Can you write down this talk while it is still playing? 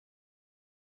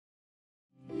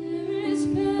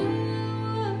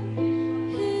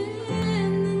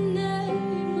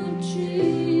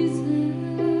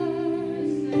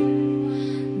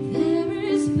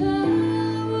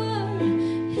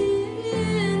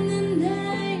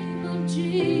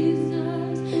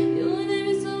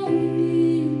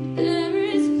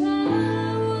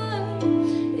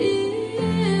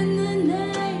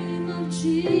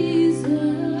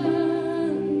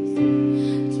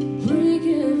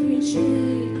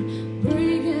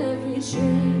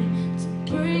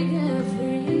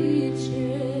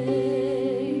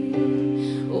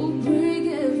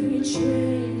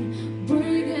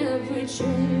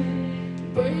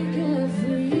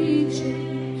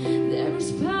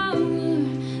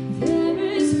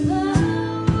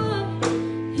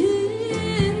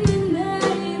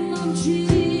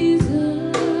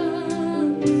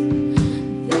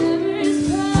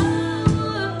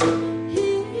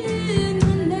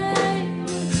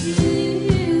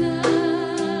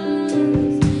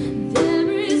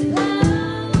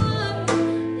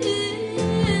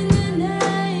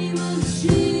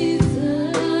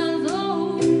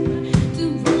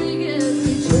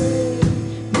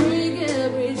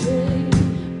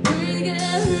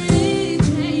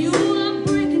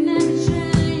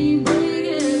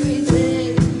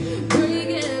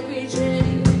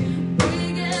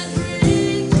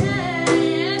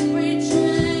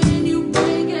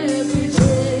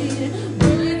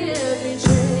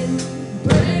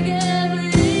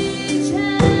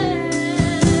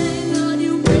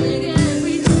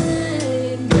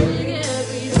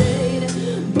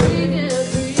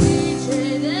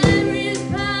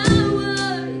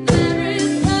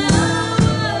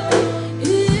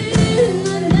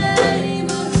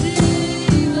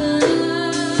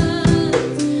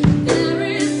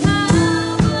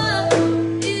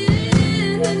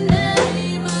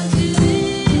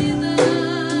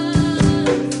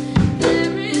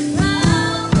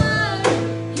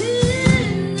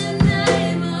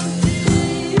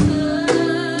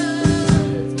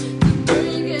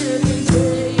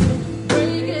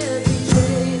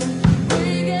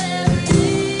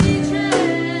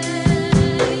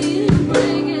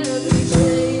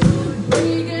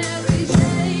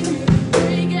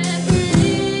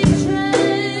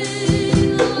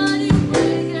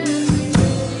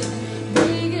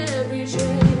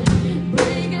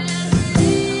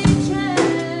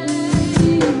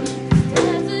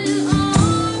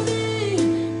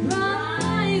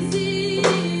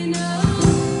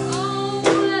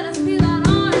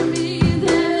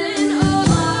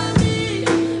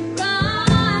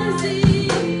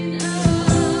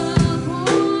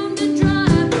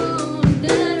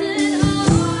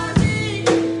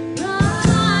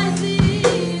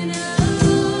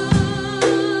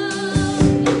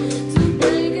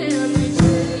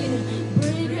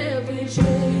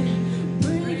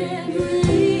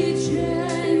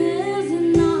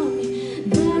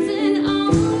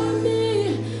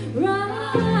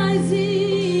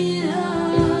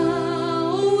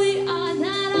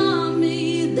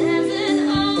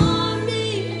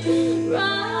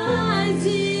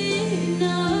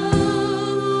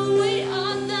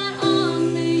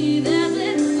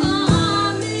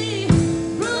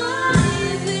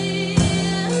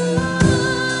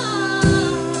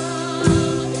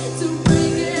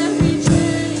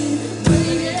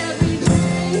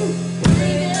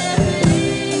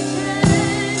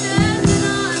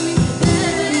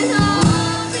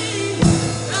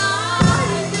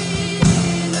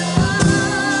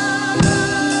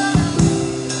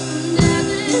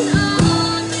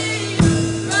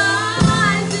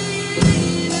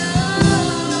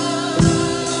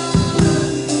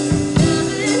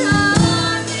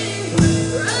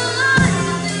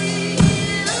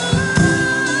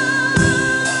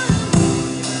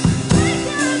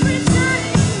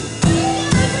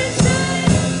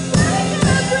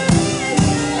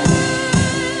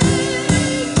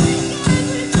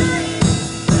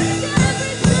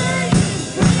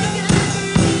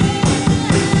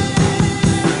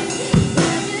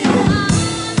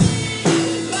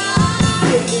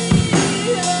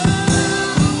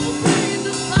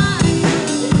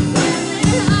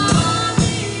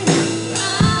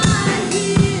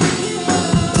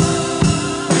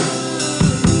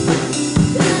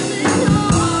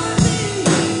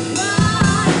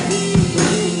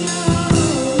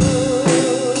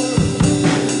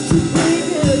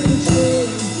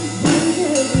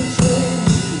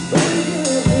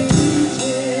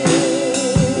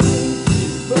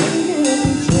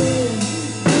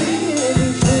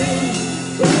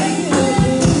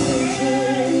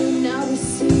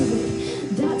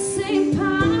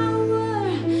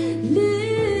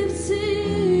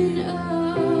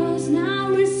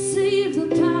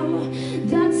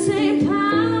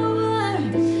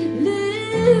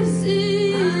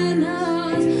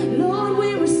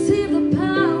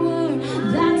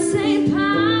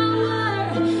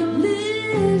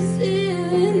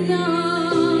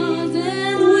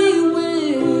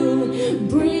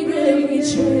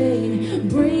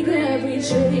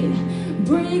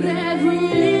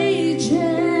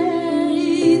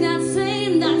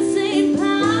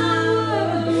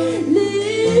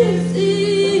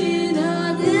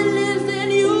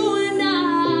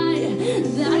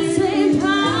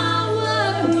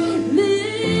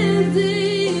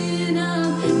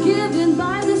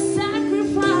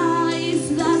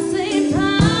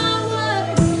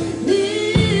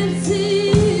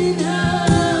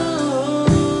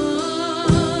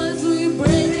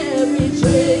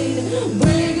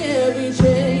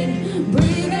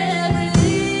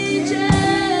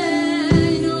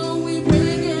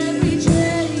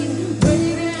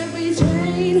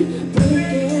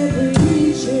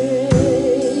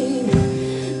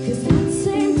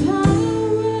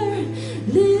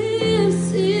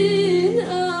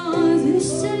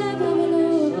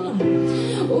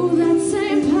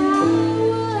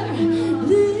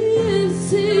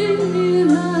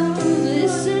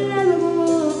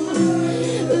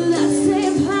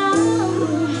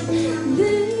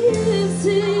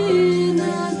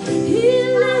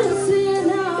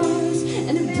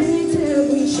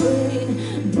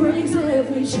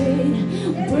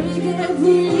break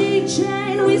every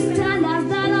chain. We stand as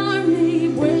that army,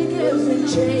 break every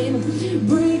chain,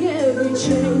 break every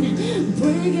chain,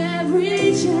 break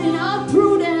every chain,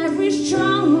 uproot every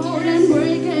stronghold and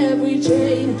break every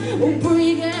chain. Oh,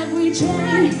 break every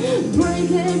chain,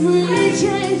 break every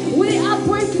chain. We are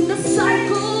breaking the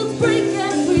cycles, break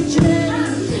every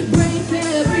chain, break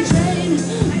every chain,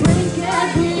 break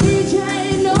every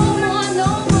chain. No more, no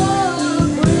more.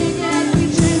 Break every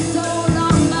chain. So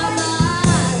long,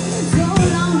 bye-bye. So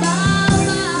long,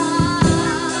 bye-bye.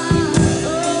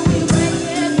 Oh, we break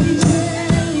every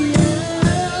chain.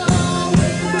 Oh, we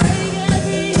break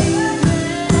every chain.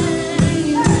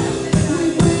 We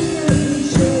break every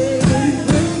chain.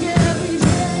 Break every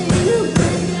chain.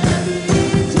 Break every chain.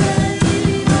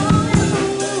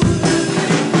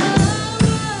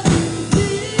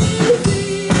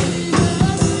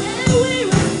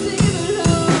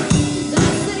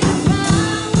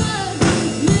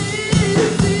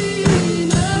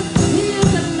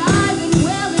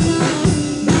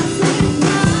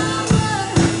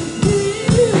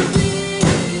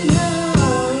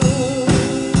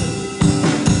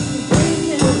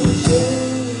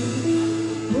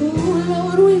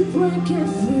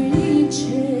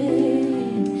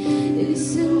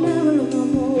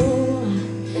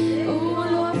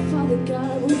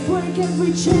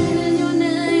 Every chain in your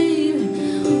name.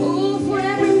 Oh, for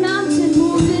every mountain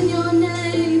moves in your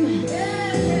name.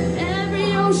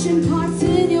 Every ocean parts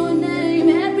in your name.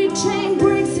 Every chain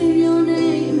breaks in your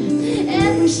name.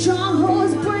 Every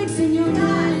stronghold breaks in your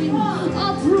name.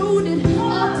 Uprooted,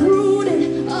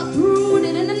 uprooted,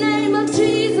 uprooted. In the name of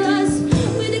Jesus,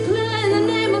 we declare in the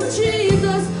name of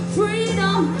Jesus,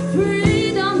 freedom,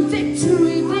 freedom,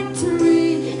 victory,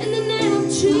 victory. In the name of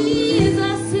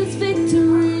Jesus, it's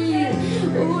victory.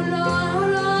 Oh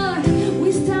Lord,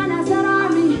 we stand as that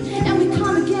army and we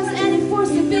come against any force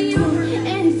of evil,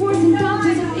 any force and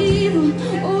doctrines of evil.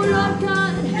 Oh Lord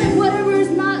God, whatever is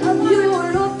not of you,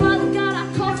 oh Lord Father God, I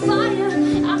call fire,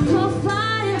 I call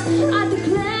fire. I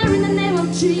declare in the name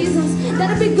of Jesus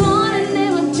that it be gone in the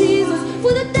name of Jesus.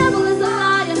 For the devil is a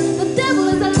liar, the devil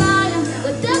is a liar,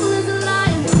 the devil is a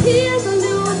liar. He is a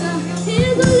loser, he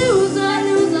is a loser,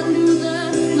 loser, loser.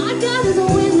 My God is a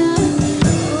winner.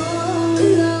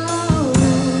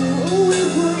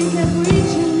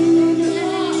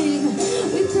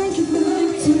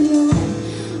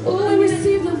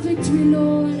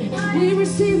 Lord, we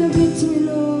receive the victory,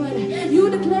 Lord. You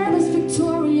declared us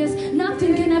victorious.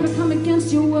 Nothing can ever come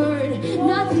against your word.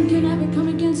 Nothing can ever come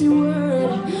against your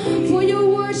word. For your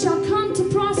word shall come to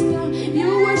prosper.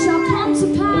 Your word shall come to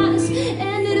pass.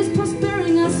 And it is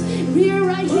prospering us. We are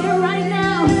right here, right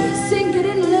now. Sink it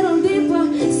in a little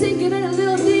deeper. Sink it in a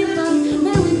little deeper.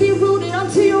 May we be rooted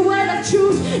onto your word of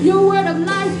truth, your word of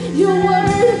life, your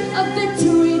word of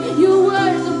victory, your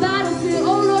word of the battlefield.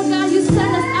 Oh Lord God, you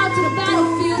send us out to the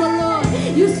battlefield, oh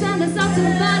Lord. You send us out to the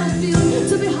battlefield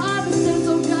to be harvesters,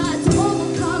 oh God, to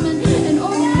overcome and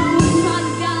overcome,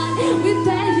 Father God. We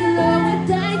thank you, Lord. We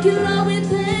thank you, Lord. We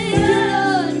thank you,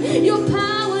 Lord. Your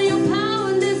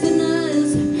power lives in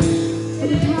us.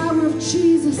 The power of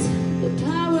Jesus, the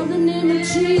power of the name of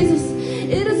Jesus.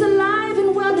 It is alive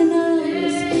and well in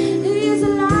us. He is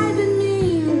alive in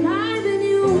me, alive in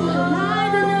you,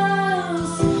 alive in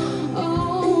us.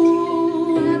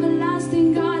 Oh,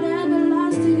 everlasting God,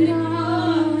 everlasting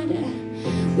God.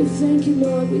 We thank you,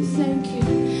 Lord. We thank you.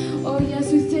 Oh,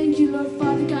 yes, we thank you, Lord,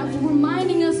 Father God, for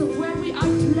reminding us of where we are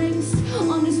placed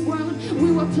on this world.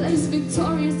 We were placed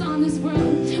victorious on this world.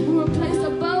 We were placed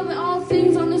above all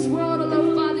things on this world, oh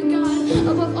Lord, Father God.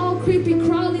 Above all creepy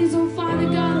crawlies, oh Father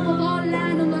God. Above all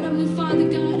land, oh Lord, Heavenly Father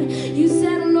God. You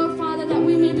said, oh Lord, Father, that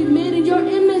we may be made in your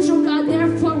image, oh God.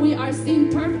 Therefore, we are seen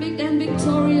perfect and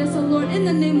victorious, oh Lord, in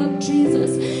the name of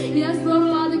Jesus. Yes, Lord,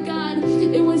 Father God.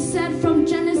 It was said from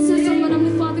Genesis, oh Lord,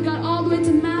 Heavenly Father God, all the way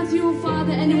to Matthew, oh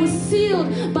Father, and it was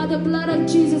sealed by the blood of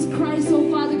Jesus Christ, oh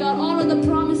Father God. All of the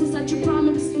promises that you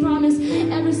promised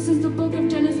ever since the book of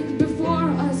Genesis before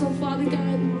us, oh Father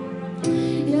God.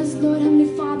 Yes, Lord,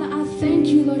 Heavenly Father, I thank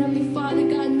you, Lord, Heavenly Father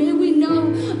God. May we know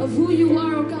of who you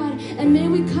are, oh God, and may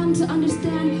we come to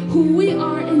understand who we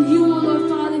are in you, oh Lord,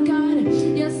 Father God.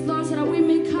 Yes, Lord, so that we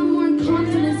may come more in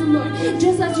confidence, oh Lord,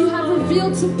 just as you have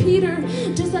revealed to Peter,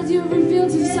 just as you have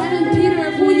revealed to Simon Peter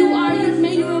of who you are,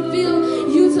 may you reveal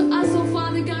you to us, oh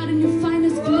Father God, in your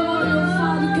finest glory, oh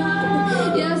Father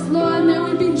God. Yes, Lord, may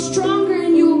we be stronger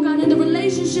in you, oh God, in the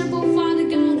relationship, oh Father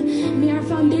God. May our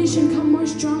foundation come more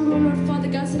stronger, oh Lord, Father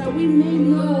God, so that we may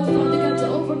know, oh Father God, to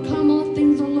overcome all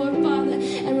things, oh Lord, Father.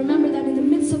 And remember that in the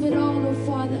midst of it all, oh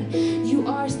Father, you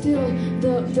are still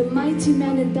the mighty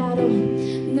man in battle.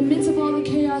 In the midst of all the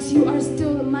chaos, you are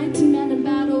still the mighty man in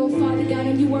battle. oh Father God,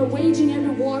 and you are waging every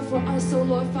war for us, oh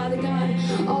Lord Father God.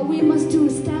 All we must do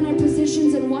is stand our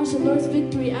positions and watch the Lord's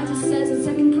victory, as it says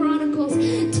in 2 Chronicles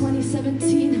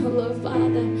 20:17, oh Lord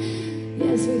Father.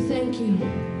 Yes, we thank you.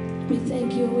 We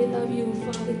thank you and we love you,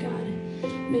 Father God.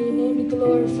 May your name be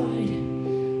glorified.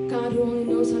 God who only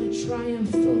knows how to triumph,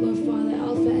 oh Lord Father,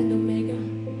 Alpha and Omega.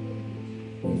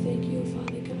 We thank you,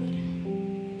 Father God,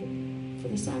 for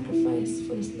the sacrifice,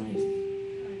 for this life,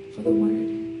 for the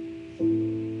word,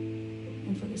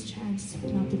 and for this chance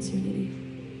and opportunity,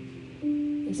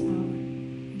 this hour.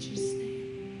 In Jesus' name,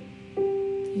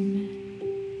 amen.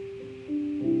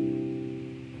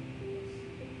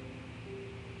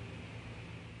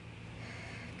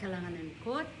 Kalanganan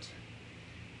Koht,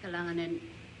 kalanganan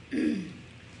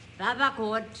Papah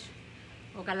Koht,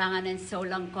 o kalanganan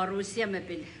Souleng Koaros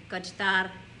mepil kajtar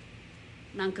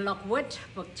ng Clockwood,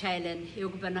 pagchailen,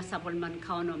 iugban na Sapwellime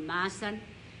Kauno masan,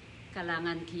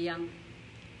 kalangan kiyang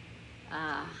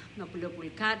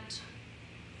mapulupulkat,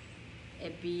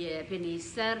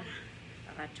 Episos,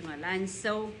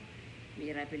 ratungalanso,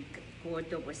 mira pil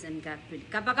koto pasan ka pil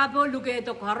kapakapo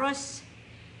lugeto Koaros,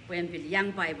 puyan pil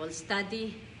young Bible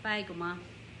study, pai kuma.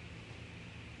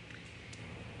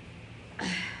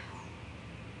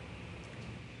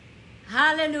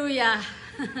 Hallelujah.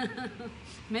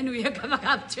 Menuya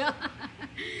kapakapcha.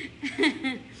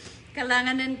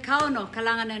 Kalanganan Kauno,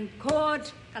 kalanganan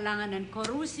Koht, kalanganan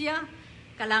Koarosia,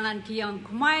 kalangan kiyang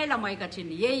kumay lamay katin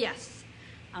yeyas.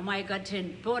 Amay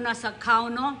katin pona sa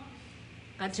Kauno,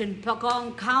 katin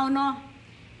pakong Kauno,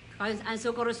 ang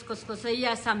sokoros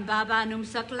koskosaya sambaba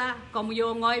numsakla,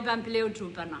 komuyo ngoy bampileo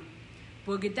trupana.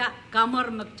 Pugita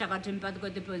kamar magchakatin patko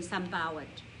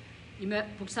sambawat. Ime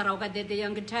puksaraw ka dete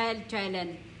yung Kitail,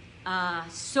 Thailand,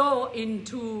 so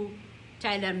into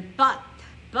Thailand, but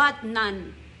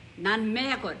nan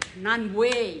mekot, nan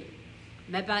way,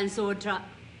 me pan sotra,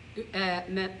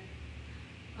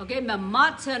 okay, me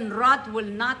moth and rot will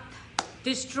not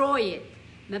destroy it,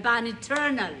 me pan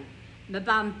eternal, me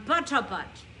pan patapat,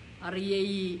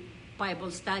 ari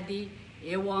Bible study,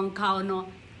 ewang Kauno,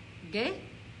 okay,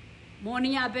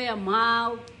 morning abe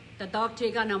mau. The doctor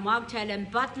gonna mark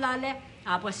Thailand batlale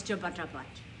apostol patapat.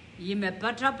 Yime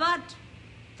patapat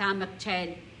tamak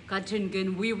Thailand katin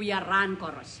gen wiahda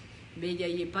Koaros. Meja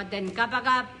yi paten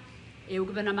kapagap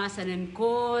eugubana masanen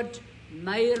Koht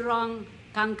mweidohng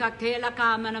kankakela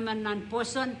kamanaman nan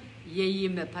poson ye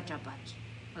yime patapat.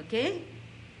 Okay?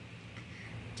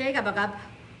 Chay kapagap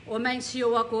omang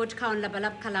siwa Koht kaun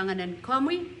labalap kalanganen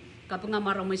komi kapanga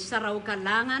maromi saraw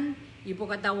kalangan. Ipo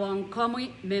katawang komi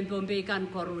membombe kan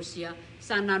Koarosia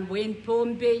sanan wen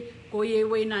pombe koye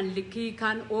wenan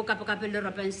likikan o kapakapelo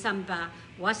rapen samba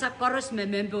Wasa Koaros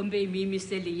membombe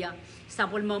mimiselia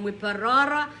Sapwellime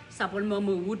parara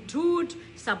Sapwellime wutut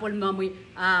Sapwellime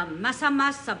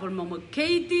masamas Sapwellime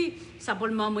ketin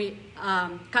Sapwellime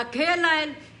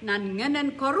Kitail nan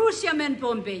ngenen Koarosia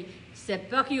membombe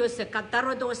sepakyo se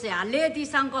katarodo se aleti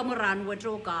sangkomuran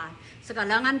watroka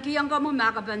sekalangan kiyang kamu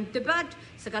makapan tepat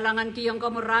sekalangan kiyang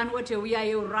kamu ran wate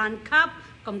wiahda ran kap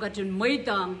kam katun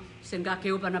mweidohng sengga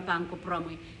keu panapang ko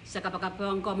promi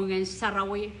sekapakapang kamu ngen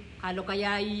sarawi kalau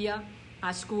kaya iya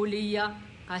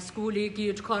kaskuli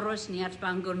kiut Koaros niat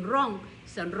panggon rong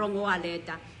sen rong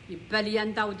waleta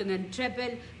ipalian tau dengan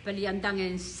trepel palian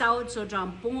tangen south so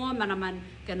jampungo manaman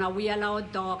kena wiahda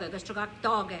dog kastokak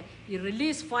dog I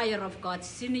release fire of God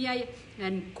siniyay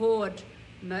and Koht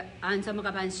ansa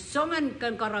makapan songan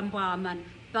kan karampaman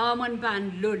paman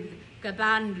ban lul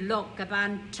kapan lok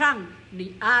kapan trang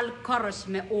ni al Koaros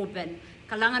me open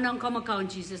kalangan ang kamakaon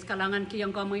Jesus kalangan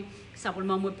kiyang kamoy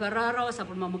Sapwellime pararo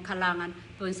Sapwellime kalangan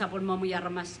pun Sapwellime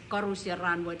aramas Koarosia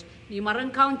ranwat ni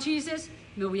marang kaon Jesus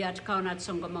me wiahda kaunat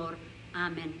mour.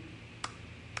 Amen.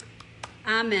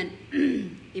 Amen.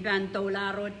 Iban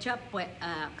tolaro chap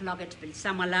kloket bil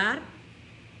samalar.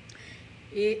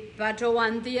 I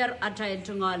patowantir Atail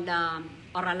tungal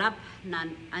oralap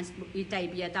nan Kitai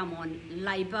biatamon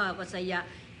laiba ko saya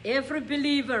every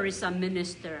believer is a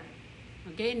minister.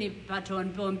 Okay ni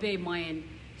paton pompe moyen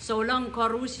Souleng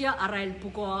Koarosia Atail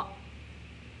Pwukoah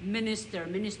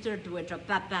minister to it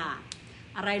Papah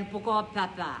Atail Pwukoah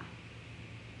Papah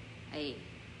ay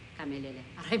kamehlele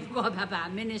Atail Pwukoah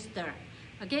Papah minister.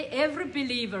 Okay every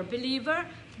believer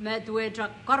met with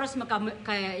Koaros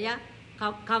makaya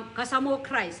kasamo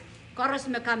Krais Koaros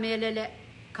me kamehlele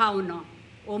Kauno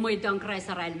o mweidohng Krais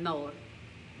arail mour.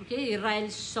 Okay arail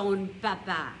son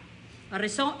Papah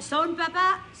son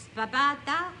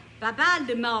Papah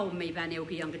limau me baneu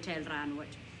kiyang Kitail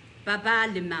ranwat Papah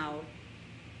limau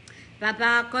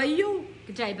Papah Koht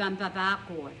Kitai ban Papah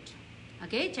Koht.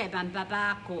 Okay Kitai ban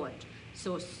Papah Koht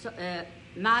so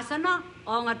masana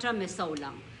ongata me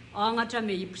Souleng, ongata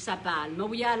me ipwsapahl,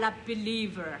 we are a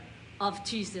believer of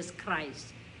Jesus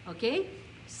Christ. Okay?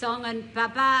 Songan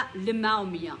Papah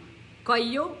limaumia,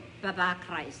 koyo Papah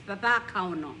Krais, Papah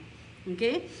Kauno.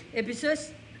 Okay?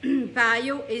 Episos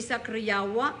payo isa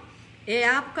kriyawa,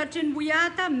 apkatin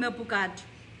wiahda mepukat,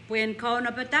 pwukoahn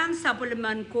kaunopadahng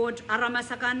Sapwellime Koht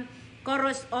aramas akan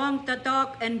koros ong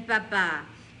doadoahk en Papah.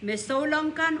 Me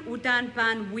Souleng kan uhdahn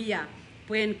pahn wiahda,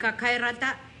 pwukoahn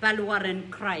kakairada paliwar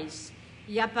en Krais.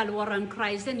 Ya paliwar en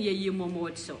Krais en ye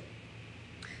momotso.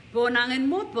 Bonangan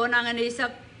mo, bonangan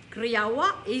isa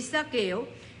kriyawa, isa keo,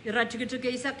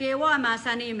 irachikituke isa kewa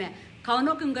masanime.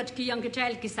 Kauno kungat kiyang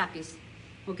Kitail kisakis.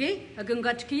 Okay?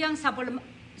 Kungat kiyang sapul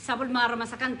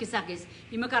aramas akan kisakis.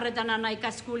 Imakareta na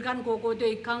naika school kan koko to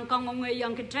ikang kangongwe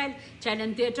yang Kitail,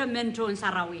 challenge theater mention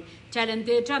sarawi, challenge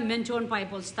theater mention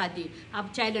Bible study.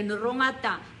 Ab challenge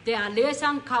rongata, te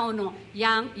alesang Kauno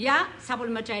yang ya sapul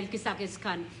machail kisakis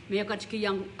kan, meyakat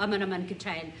kiyang amanaman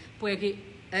Kitail. Pueki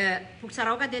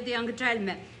puksaraw ka dito yang Kitail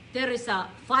me. There is a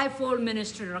 5-fold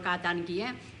ministry rakatan ki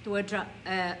to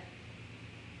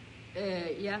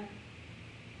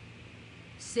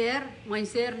ser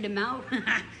limau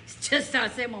just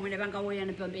say mo le bang kawo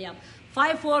yan pembe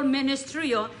 5-fold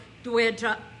ministry to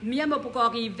miyama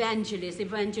pwukoahki evangelist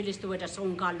to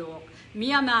Souleng Koaros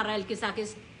miyama aral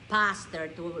kisakis pastor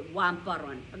to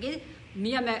wamparon. Okay,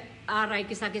 miyama aral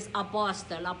kisakis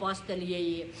apostle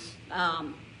ye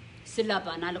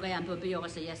silaba nalo kaya pembe yo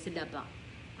kasi ya silaba.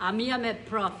 Amia me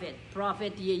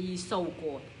prophet ye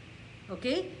so-called.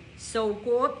 Okay?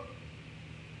 So-called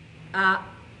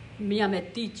mia me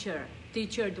teacher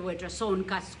to a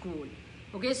Souleng school.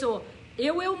 Okay, so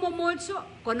ewe momotso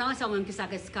konang sangang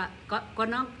kisakis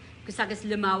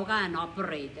limaw ka and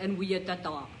operate and we at the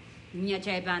dog. Nya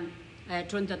chaiban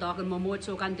tron the dog and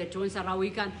momotso kan te tron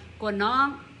sarawikan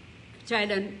konang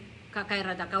chailan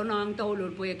kakairada kaunang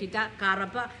tolul puya kita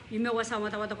karapa ime Wasa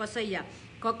ko saya.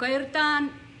 Kakairada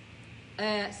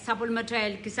sapul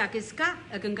material kisakiska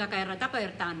akan kakairada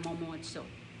kairtan momotso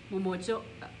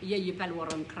ye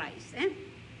paliwar en Krais.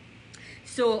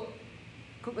 So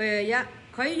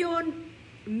kayon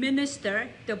minister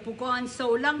the pwukoahn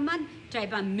Souleng man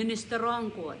chaiban minister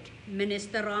on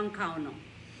Kauno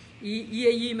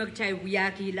ye magchay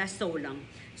wiahki la Souleng.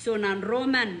 So nan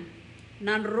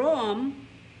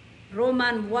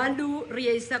Roman walu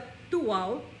riesak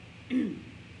tuaw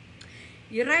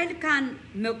Israel kan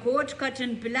mekot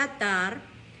katin pilatar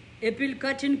epil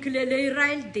katin klele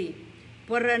Israel di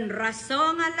poren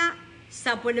rasongala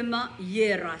Sapwellime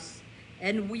Iehros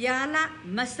en wiahda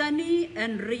masani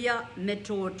en ria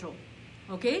metoto.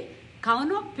 Okay?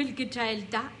 Kauno pil Kitail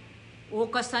da o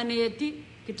kasaneti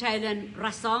Kitailen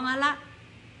rasongala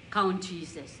Count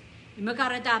Jesus.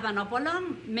 Imakarata pa na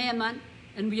polang meman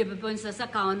en we bepunsa sa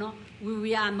Kauno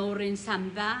we are morin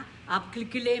samba ap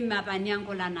klikile mapanyang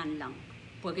kolanan lang.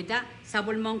 Pagkita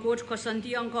Sapwellime Koht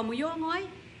kosantiang komuyongoy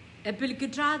epil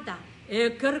kitrada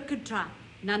kerkitra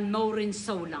nan morin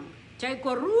Souleng. Chay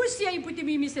ko Rusia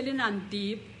iputimi misalin ang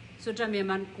deep so cha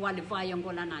meman qualify ang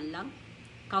kolanan lang.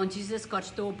 Count Jesus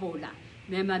kosto pola.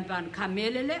 Meman pan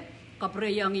kamehlele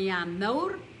kapreyang iyam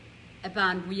mour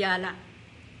epan wiahda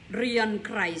rian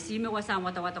Krais ime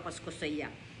wasama wata koskosaya.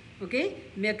 Okay?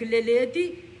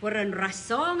 Mekleleti poren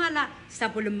rasongala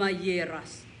Sapwellime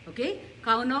Iehros. Okay?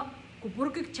 Kauno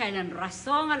kupurkik chailan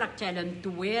rasongala chailan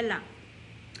tuela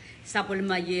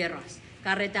Sapwellime Iehros.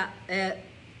 Kareta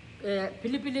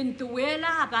Pilipilin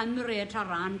tuela apan mureta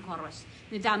ran koros.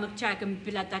 Ni damak chakem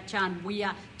pilata chan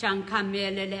buya chan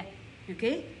kamehlele.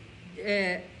 Okay?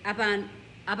 Apan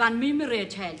mimire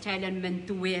chailan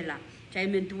mentuela. Chay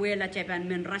mentuela chaipan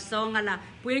men rasongala.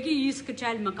 Puegi is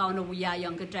Kitail makauno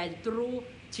wiahda Kitail through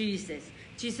Jesus.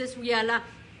 Jesus wiahda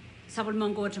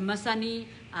Sapwellime Koht masani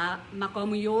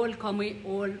makomuyol komi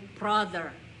all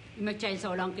brother. Imagchay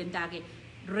Souleng Kentucky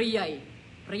Riay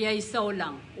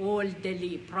Souleng all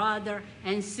daily brother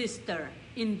and sister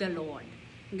in the Lord.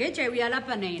 Okay, chay wiahda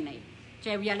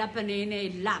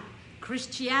panenay lap.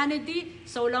 Christianity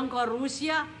Souleng Koaros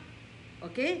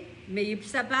okay, me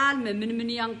ipwsapahl me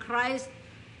minminiang Krais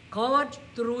Koht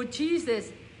through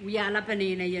Jesus wiahda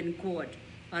panenay en Koht.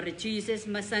 Or Jesus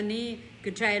masani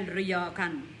Kitail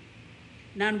riyakan.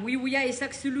 Nan wiya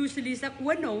isak sulusili sak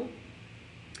wano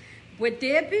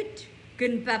pwetepit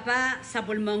kin Papah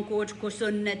Sapwellime Koht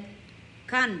kosonet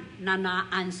kan nana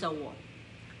ansawo.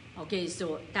 Okay,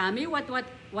 so tami what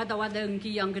ang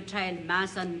kiyang Kitail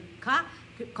masan ka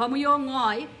komuyo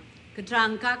ngoy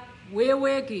katrangkak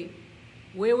weweki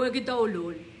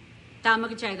tolul tama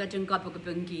kichay ka chung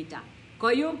kapagpangkita.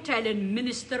 Koyuk chailen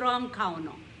minister on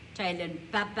Kauno, chailen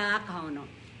Papah Kauno.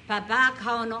 Papah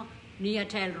Kauno ni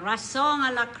Atail rasong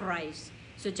ala Krais.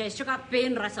 So chay suka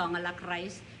pen rasong ala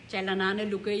Krais. Chay lanane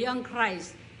luke yang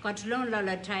Krais. Kotlon la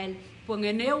Atail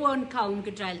pungenewon kaun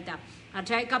Kitail ta.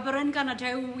 Atail kaparan kan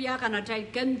Atail uya kan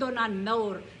Atail kendonan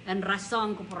mour and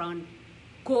rasong kupron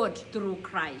Koht through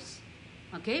Krais.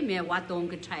 Okay, me watong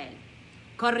Kitail.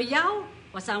 Koryao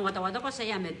wasang wata ko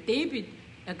saya me David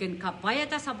akan kapaya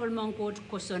ta Sapwellime Koht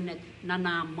kosonet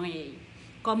nana mwei.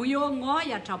 Kamuyo ngo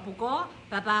ya tapuko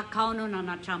Papah Kauno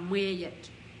nana chamweyet.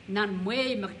 Nan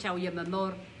mwei makchaw ya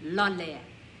mour lole.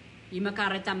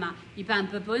 Imakaratama ipan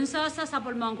pepunsa sa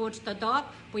Sapwellime Koht tatok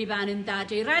pu ipan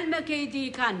intate ral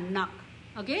makedi kan nak.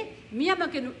 Okay? Mia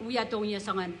makin uyatong ya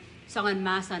sangan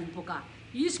masan puka.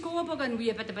 Isko po kan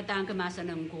wiya patapatang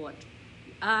kemasan ng Koht.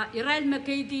 Iral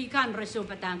makedi kan reso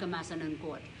patang kemasan ng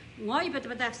Koht. Ngoy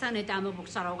patpatak sana tama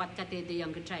buksaraw kat katete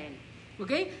yang Kitail.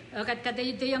 Okay? Kat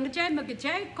katete yang Kitail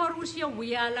magkichay korusya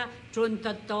wiala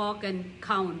truntatok and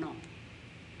Kauno.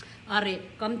 Are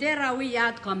komtera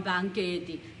wiyat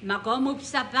kompangketi.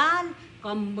 Makomupsapahl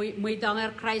kom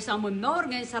mweidohng Krais ang mour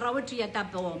ngayon sarawat siya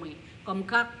tapomi. Kom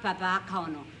kak Papah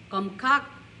Kauno. Kom kak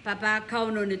Papah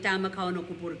Kauno ni tama Kauno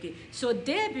kupurki. So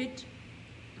David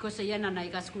kasi yan na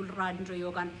ka school run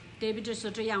yokan. David is so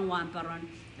yang wamparon.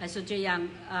 So yang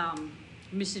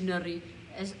missionary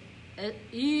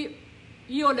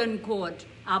Souleng Koaros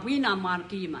abina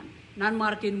markiman nan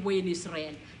markin wen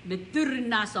Israel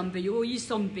meturna sombe yo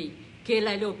isombe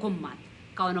kelalo kommat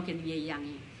kauno ken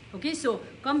yeyangi. Okay, so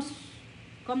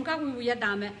kom ka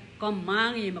wiahda me kom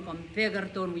mangi me kom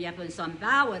pegerton wiahpen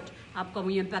sombawat ap kom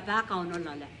yen Papah Kauno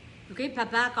lale. Okay,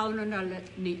 Papah Kauno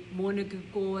ni Monica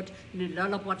Koht ni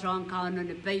lalapotong Kauno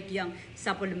ni baikyang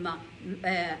Sapwellime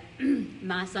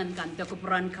masan kan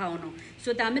takupran Kauno.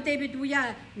 So dami David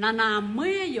wiya nana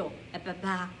meyo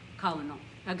Papah Kauno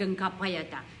agang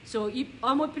kapayata. So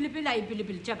omo Pilipila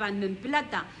Japan men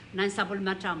pilata nan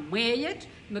Sapwellime meyet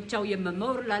magchaw ye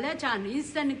mour lala chan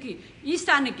istaniki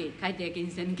kaite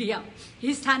insanki ya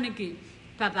istaniki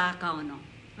Papah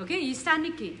Kauno. Okay,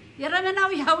 istaniki yeramenaw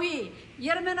yawi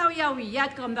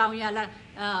yat kombaw yala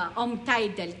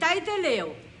title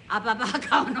leo Papah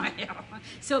Kauno yo.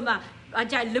 So ma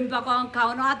aja limpa ko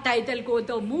Kauno title ko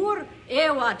to mour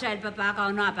ewa child Papah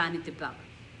Kauno apanitipak.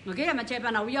 Okay, ama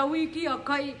chepa na yawi ki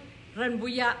okay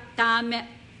ranbuya tame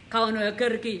Kauno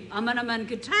kerki amanaman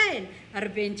Kitail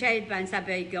arben child pan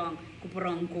sabay kong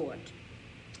kuprong Koht.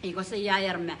 Iko sa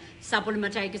yayarme Sapwellime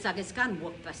kisakiskan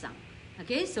buok pasang.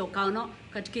 Okay, so Kauno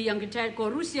katki yang Kitail ko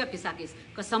Rusia kisakis.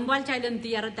 Kasambal chailen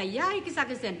tiara tayay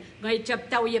kisakisen. Ngay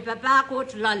chaptaw ye Papah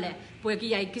Koht lale. Pweki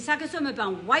yay kisakiso me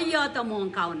pang wiahda mo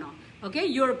Kauno. Okay,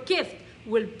 your gift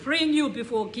will bring you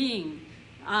before king.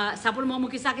 Sapwellime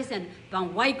kisakisen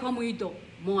pang way komuito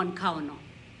mo Kauno.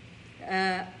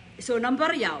 So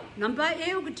number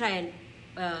eo Kitail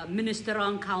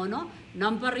ministerong Kauno.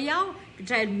 Number yao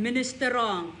Kitail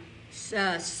ministerong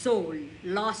soul,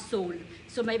 lost soul.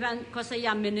 So may ban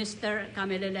kosaya minister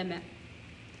kamehlele me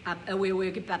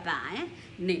awewe ki Papah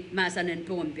ni masanen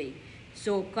pombe.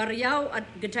 So karyaw at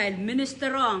Kitail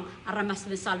ministerong aramas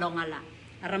me salongala,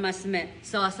 aramas me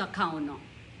sa Kauno,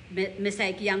 me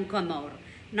say kiyang mour.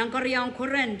 Nang karyang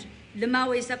kurent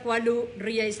limaw isa kwalu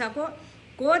riya isa ko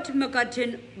Koht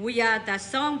mekatin wiahda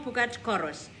song Pwukoah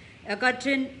Koros.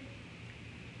 Akatin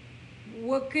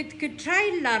wakit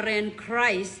Kitail laren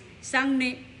Krais sang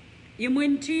ni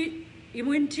imuntiti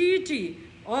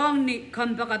ong ni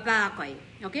kampakapakoy.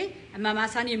 Okay?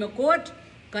 Mamasan ima Koht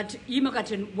kat ima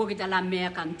katin wakit alam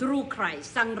mekan through Krais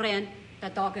sang ren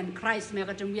tatoken Krais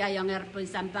mekatin wiahang erpen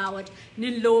sampawat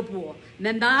ni lobo.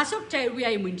 Memasok chay wiah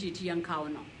imuntiti yang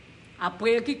Kauno.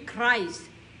 Apweki Krais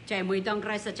chay mweidohng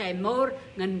Krais chay mour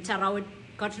ngan charawit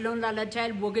katlon lala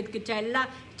chay wogit Kitail la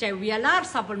chay wiahlar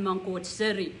Sapwellime Koht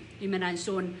seri imenan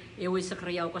son ewe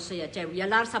sakriyaw ko saya chay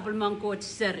wiahlar Sapwellime Koht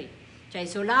seri chay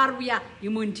solar wiah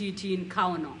imuntitin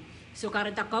Kauno. So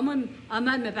karita komon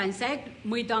aman me pansek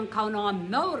mweidohng Kauno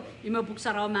mour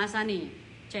imabuksaraw masani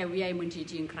chay wiah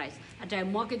imuntitin Krais. Chay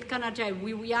mokit kana chay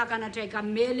wiah kana chay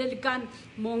kamehlele kan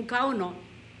mong Kauno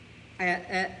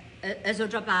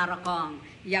ezotraparakong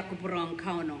yakuprong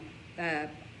Kauno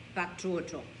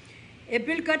paktroto.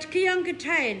 Epilkat kiyang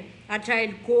Kitail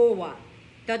Atail Pwukoah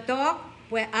tatok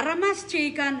pwe aramas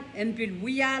chikan empil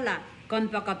wiala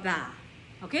kompakapa.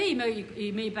 Okay,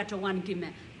 may patawan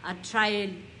kime Atail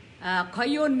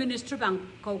kayon ministry bang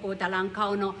koko talang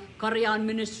Kauno karyan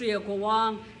ministry ko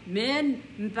wang men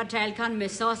Atail kan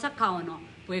mesosa Kauno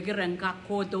pwe gerengka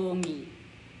kodongi.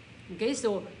 Okay,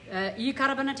 so i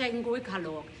karabana chaikin ko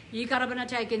ikalok. I karabana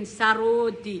chaikin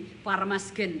sarodi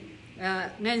paramaskin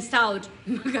เงินสาว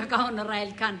มันก็เอาอะไร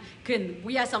กันขึ้น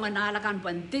วิยาสองนาละกันเ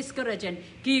ป็น discouraging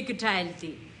กี่กิจายสิ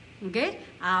โอเค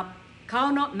เขา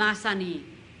โนมาสานี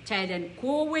ใช้เดิน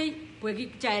คู่วิพวกกิ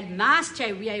จายมาสใช้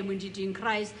วิยามุนจิจิงค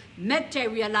ริสเม็ดใช้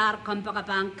วิยาลาร์คอมปะกับ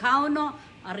ปังเขาโน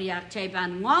อริยใช้ปัน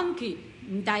งองกี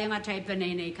ได้ยังใช้เป็น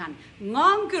ในกันง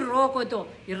องกีโรโกโต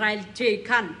อิรัยใช้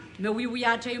กันเมื่อวิย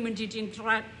าใช้มุนจิจิง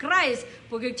คริสพ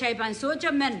วกกิจายปันโซจ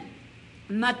เมน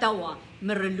มาตัวเ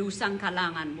มื่อรู้สังขลั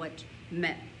งอันวัดเ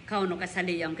มื่อเขาโนกัสเล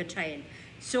ยังกิจาย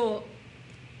so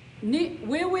นี่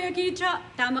เวกีจ้า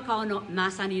ตามเขาโนมา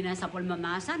สันีนะสับปะรดม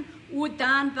าสันอุด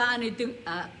านปานิตึง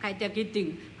ใครจะคิดถึง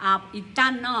อิตั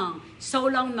นน้องโซ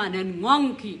ลองมันงง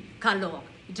กีคาโลก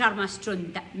จาร์มาสตุน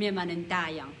เมียมันตา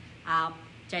ยัง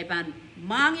ใจปัน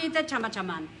มังอีแต่ชา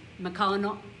มันมาเขาโน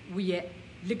วิเอ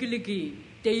ลิก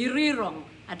เตยรีรอง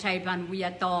ใจปันวิเอ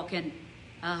ตอกัน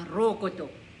โรโกโต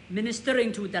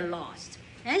ministering to the lost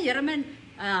ยาร์มัน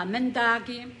มันตา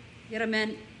กียาร์มัน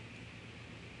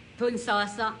ทุนซา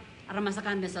สaramas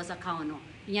akan besasa kauno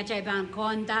inya cai ban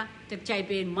konta tek cai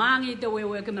ben mangi to we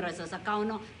kemera sasa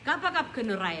kauno kapakap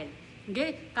kenrael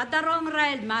nge katarong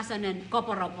rael masanen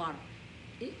koporopor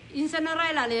insana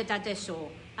rael ale tate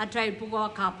so Atail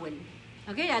Pwukoah kapul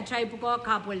okay Atail Pwukoah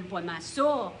kapul po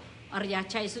maso arya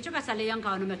cai so chuka saleyang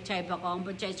kauno mek cai pakong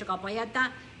po cai chuka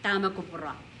payata tama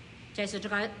kupura cai so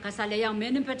chuka kasaleyang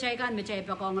menin pa cai kan me cai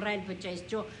pakong rael po cai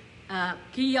so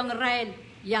kiyang rael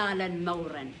yalan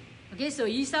mauren okay so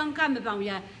isang kami bang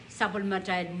ya sabol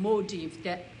matay motive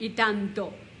the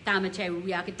itanto tama chay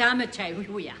wiya tama chay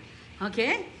wiya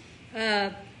okay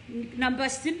number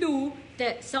 2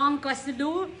 the song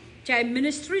kasilu chay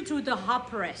ministry to the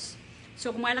hopeless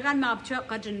so kung malakan mapcha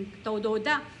kadin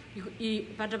tododa I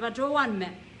patapatawan me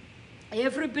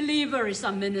every believer is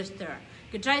a minister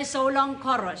Kitai Souleng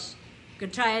Koaros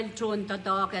Kitail tun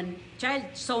doadoahk child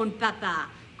son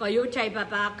Papah kayo chay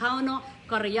Papah Kauno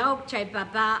Koryao chay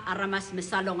Papah aramas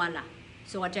misalongala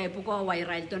so chay Pwukoah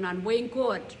wairal tunan wing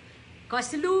court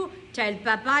kasilu chay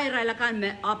Papah iralakan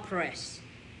me oppress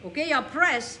okay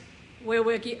oppress we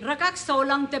ki rakak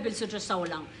Souleng tebil sutra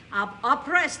Souleng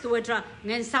oppress tu etra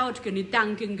ngen saut kini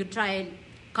tangking Kitail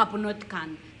kapunot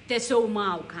kan te so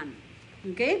mau kan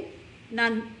okay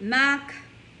nan mak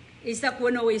isa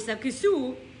kuno isa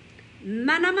kisu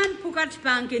manaman pukat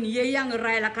pangkin yeyang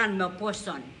iralakan me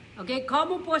poson okay,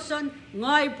 kamu poson,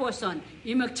 ngoy poson,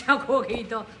 imak chako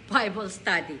kito Bible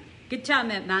study. Kita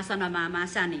me masana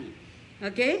masani.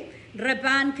 Okay,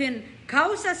 repan kin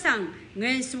kausa sang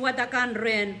ngayon swadakan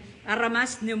ren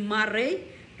aramas ni mare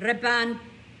repan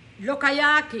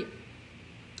lokayaki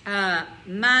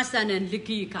masanen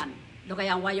likikan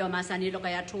lokayang wayo masani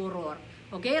lokaya turor.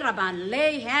 Okay, raban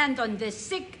lay hand on the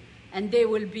sick and they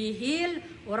will be healed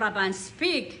or raban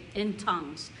speak in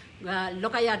tongues.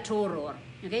 Lokaya turor.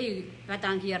 Okay,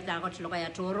 katang hier takot lokaya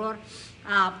turor.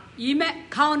 Ime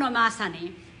kauno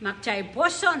masani makchay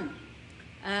poson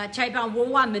chay ban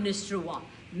wowa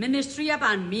ministry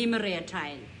ban mimre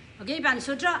Atail. Okay, ban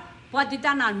sutra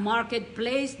patita nan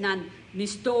marketplace nan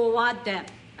nistowa de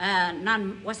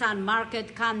nan wasan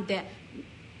market kan de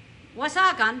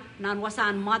Wasa kan nan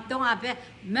wasan matong ape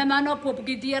memano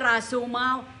popgitira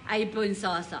sumau ay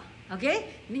punsasa.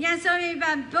 Okay? Niyan so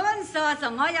iban punso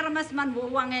so ngoyar mas man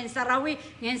buwang en sarawi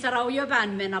yo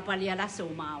ban menapaliala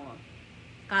sumawo.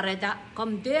 Kareta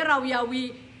komdera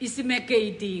yawi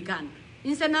ismeketi kan.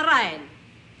 Insenarail.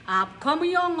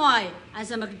 Komyo ngoy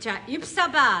asamakcha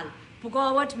ipwsapahl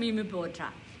pwukowat mimi potra.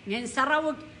 Ngen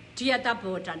sarawuk tiata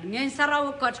potran. Ngen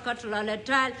sarawuk kot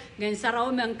laletal ngen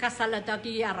sarawuk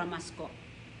mengkasalataki aramas ko.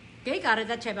 Okay,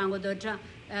 kareta chebango dotra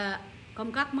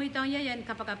Komkak mo ito yan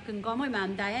kapag kungkomoy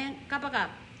mamdayan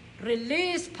kapag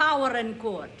release power and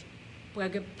court.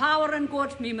 Pwede power and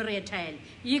court mimre Atail.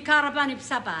 Ikarapan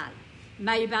ipwsapahl.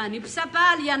 May ban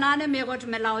ipwsapahl yanane megot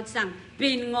melaut sang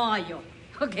pingoyo.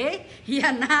 Okay?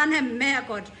 Yanane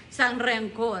megot sang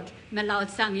rengkot melaut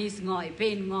sang isngoy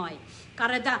pingoy.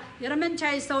 Kareta iramen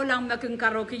chay Souleng makung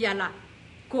karokiyala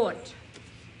court.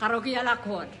 Karokiyala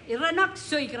court. Iranak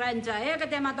suy kranja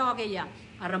katema tokiya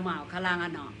aramaw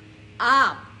kalangan no.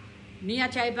 Niya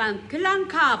chay ban kilang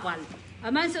kapal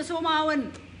aman sa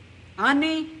sumawan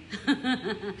ani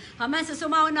aman sa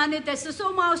sumawan ani te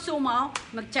sumaw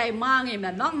magchay mangi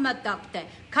memang matakte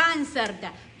cancer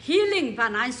te healing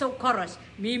pan so Koaros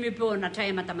mimi po na chay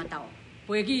matamataw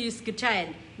pwegi is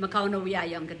Kitail makauno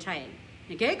wiahda Kitail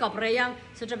okay kapreyang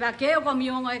sa trabakeo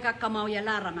komyongoy kakamaw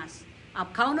yala aramas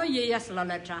kauno yeyas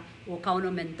lalatra o kauno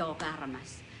mento ka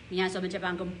aramas Niya so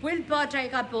mencapang kumpulpa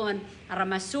chay kapon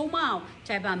aramas sumaw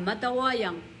chay ban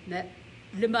matawayang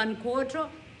liman kotro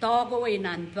togo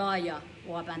inan baya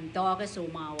o apan toga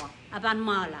sumawa apan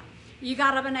mala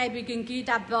Igaraban I begin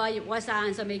Kitai, Wasa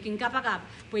answer making kapakap,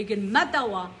 Pwukoahn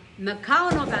matawa,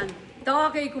 kaunopadahng,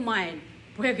 doadoahk kumain,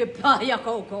 Pwukoahki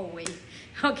koko way.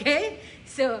 Okay?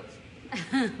 So,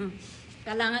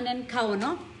 Kalangan and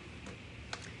Kauno.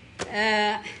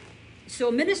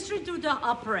 So, ministry to the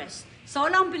oppressed.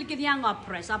 Souleng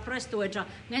Koaros oppressed to it.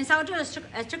 Then South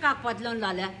Chakak Patlon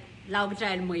Lala,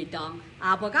 Laugtail mweidohng,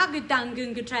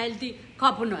 Apwukoahki Kitail the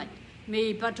coconut.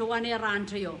 Me patuane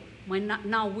rancho. When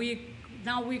now week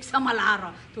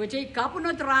samalara to take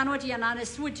kapunot ranot yanana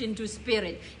switch into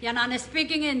spirit yanana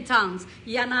speaking in tongues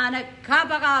yanana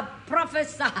kabaga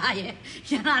prophesy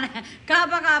yanana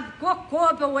kabaga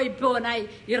kokopa way ponai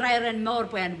irairan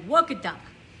morpen wokitak.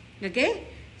 Okay,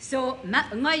 so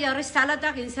ngaya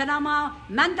risalatak in sanama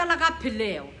mandalaga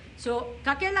pileo. So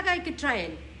kakelaga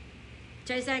Kitail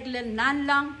chaisaglen nan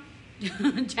lang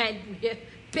child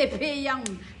Pepe yang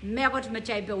megot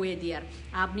machay bewedier.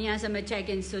 Abniya sa machay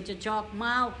kin such a chalk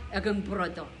mau agang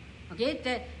proto. Okay,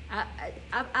 te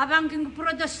abang king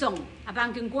proto song,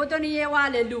 abang king koto ni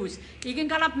yewale lose. Ikin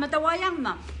kalap matawayang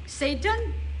ma.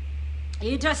 Satan,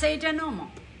 ita Satan no.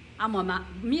 Amo ma.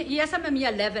 Yes, I'm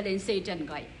a level in Satan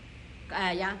guy.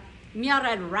 Yeah,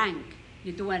 miaral rank.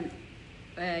 Ituan,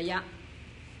 yeah.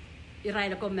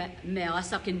 Irai ko me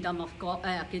asa kingdom of God,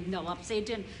 kingdom of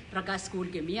Satan. Raga school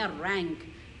ke mia rank.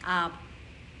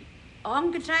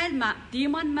 Ang Kitail ma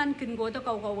demon man can go to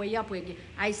Kaukoahki pwukoahki.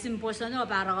 I simposono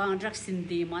para ang drugs in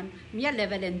demon. Mia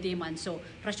level in demon. So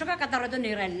Rashoka katarado ni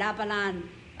lapalan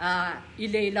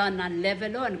ilaylan na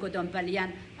levelon ko don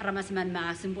palian aramas man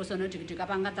ma simposono jika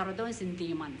pang katarado sin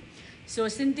demon. So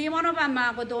sin demon ba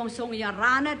ma ko dong song ya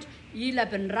ranat ila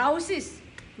ben rausis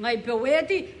ngai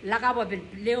peweti lakabo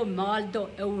leo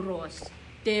maldo euros.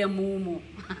 Te mumu.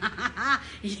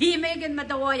 He making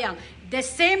matawayang. The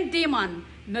same demon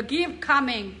may keep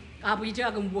coming.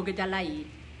 Abijagum bugitalai.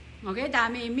 Okay,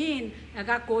 dami mean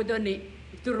agakodo ni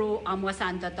through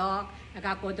amwasanta talk.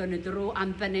 Agakodo ni through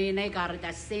ampane na gar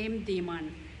the same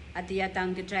demon. At the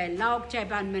atang to try lauk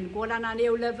chepan men kola na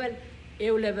eu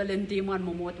level in demon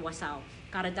momot wasaw.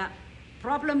 Karada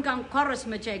problem kang chorus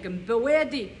machegum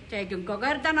bewedi chegum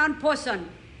kakairada nan poson.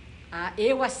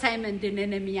 Ewa Simon din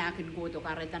enemy akan go to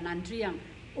kareta nantriang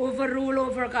overrule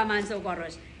over kamanso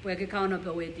Koaros pwede kauno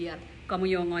pewedier kamu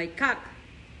yung ay kak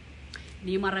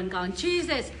ni maran kaun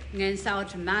cheeses ngen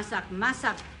south masak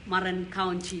maran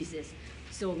kaun cheeses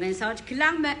so ngen south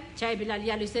kilang me chay bilal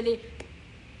yaluseli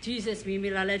cheeses mi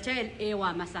milala chay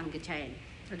ewa masang chay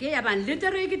okay aban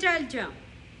literary chay cha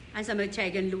ansa me chay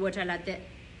gen luwata late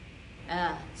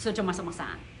so cha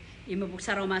masamasan imo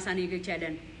buksaro masani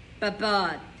chay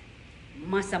Papah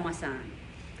masa-masa.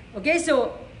 Okay,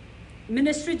 so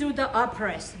ministry to the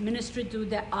oppressed,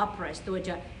 to which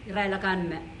irailakan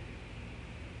me.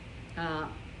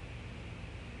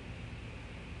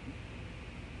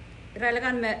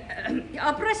 Irailakan me.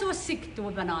 Oppressed was sick to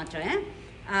banata,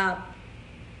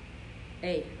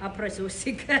 oppressed was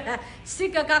sick.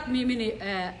 Sick agak mimini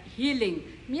healing.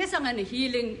 Miyasangan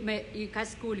healing me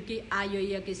ikas school ki ayo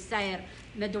ya ki sair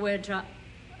me duwedra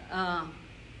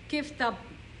gift up.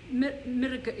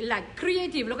 Miracle like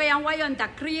creative look yang wayon ta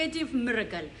creative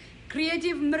miracle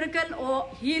or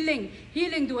healing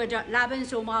do aja laban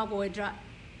so ma go aja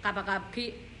kapakap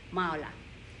ki maula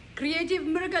creative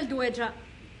miracle do aja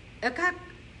akak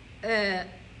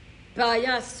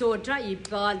baya sotra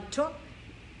ibal to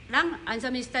lang ansa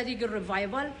mi study ke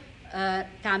revival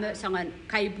tama sangan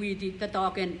kaibui di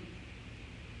tatoken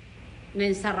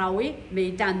ngen sarawi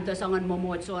me tanto sangan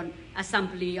momotson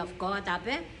assembly of God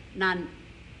ape nan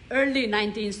early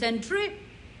 19th century,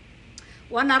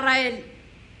 one arail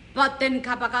paten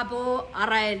kapakapo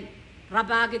arail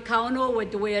rabagi kauno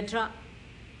with wetra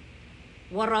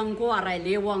warango arail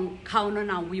lewang kauno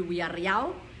na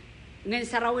wiahda ngen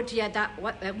sarawatiata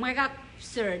mega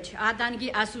search adangi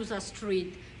Azusa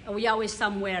Street we are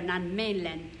somewhere nan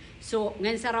mainland so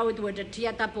ngen sarawat with the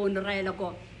tiata pon rail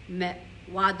ko me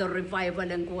water revival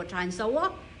and go tan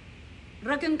sawa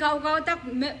raken kau tak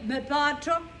me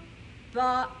patro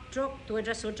pa trok to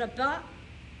address pa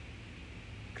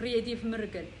creative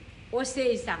miracle o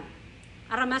say sang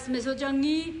aramas mesoja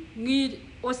ngi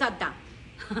osata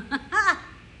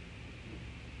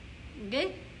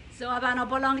okay so abano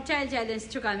polong challenge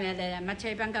chukamele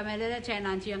machay pang kamele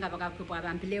chenan chiang kapaka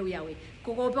kupaban plewiawi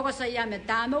kuko poko saya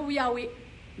metamo wiawi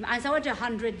ansa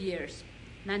 100 years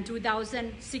nan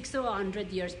 2006 or 100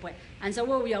 years point ansa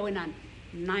we are nan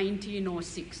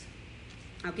 1906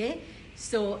 okay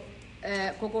so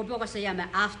Kokopoko sayama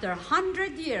after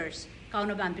 100 years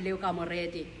kauno bampiliw ka mo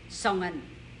ready songan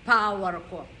power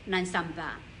ko nan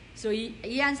samba so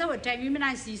iyan sa time mi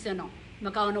nan season no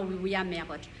makauno wiya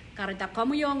mekot karita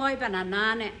komuyongoy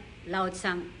pananane laut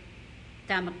sang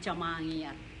tamak chamangir,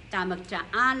 tamak cha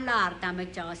anlar, tamak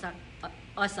cha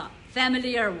asa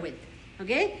familiar with.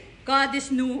 Okay, God is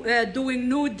doing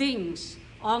new things.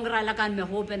 Ongra lakan me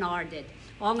open hearted,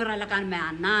 ongra lakan me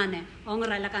anane,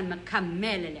 ongra lakan me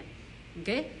kamehlele.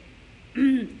 Okay,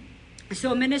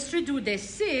 so ministry to the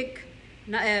sick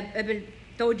na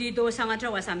dito sanga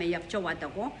chawa sa mayap chawa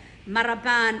ko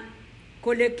marapan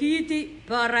kolekiti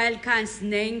parail kan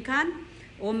snenkan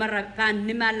o marapan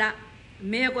nimala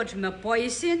megot me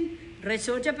poison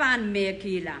resoja pan me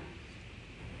kila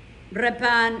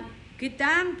repan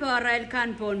kitang parail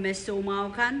kan pon me sumau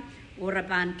kan o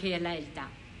repan kelailta.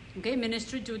 Okay,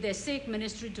 ministry to the sick,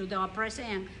 ministry to the oppressed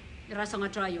yang rasanga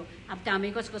chayo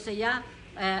abtamikos ko saya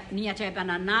niya chay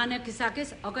pananane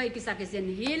kisakis. Okay, kisakis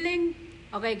in healing.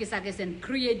 Okay, kisakis in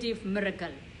creative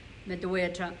miracle.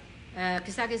 Metuetra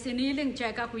kisakis in healing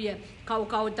cheka kuya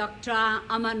kau taktra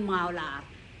aman maular.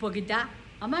 Pogita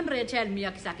aman rechel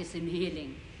miya kisakis in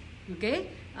healing. Okay,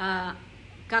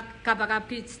 kapagap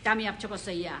kits tami ap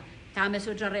chokosaya. Tame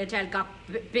sutra rechel kap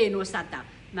peno sata.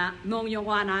 Ma mong yung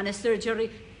wana na surgery.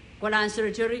 Kolan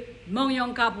surgery, mong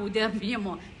yung kapu der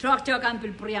mimo. Truck kan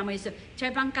pilpriama iso. Chay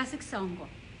pang kasik songko.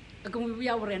 Kung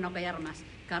wiyaw rin okay aramas.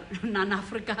 Nan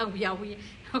Afrika wiyawi.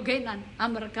 Okay, nan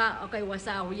Amerika okay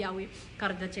Wasa wiyawi.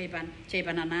 Karda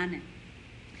chaypan anane.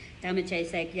 Tama chay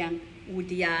sek yang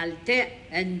udialte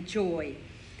enjoy.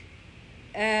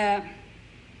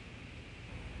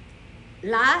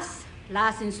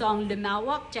 Last in song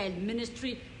limawak child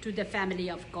ministry to the family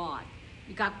of God.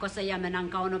 Ikap ko saya menang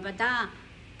kaunopadahng.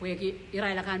 Pwukoahki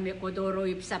irailakan me kodoro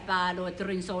ipwsapahl o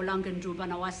trin Souleng Koaros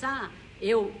na Wasa.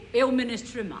 Eu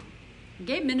ministry ma.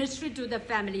 Okay, ministry to the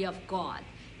family of God.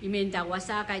 Iminta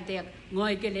Wasa kay tek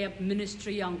ngoy kelep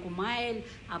ministry ang kumail,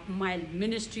 apmail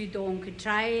ministry doong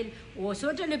Kitail, o so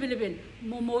telebil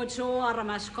momocho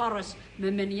aramas koros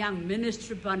memenyang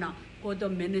ministry pana, kodo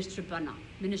ministry pana,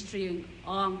 ministry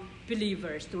ang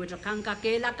believers to ito kang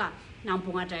kakelaka ng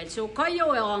pungatay. So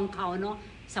kayo ang Kauno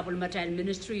Sapwellime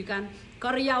ministry kan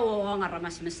karya ang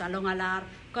aramas mesalong alar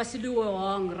kasilu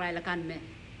ang railakan me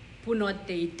punot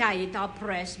te Kitai ta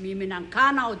press mi minang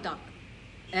kaunopadahng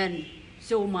and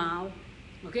so mau.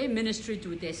 Okay, ministry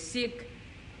to the sick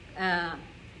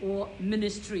or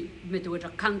ministry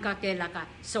metuta kanka kelaka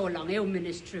so long eu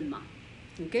ministry ma.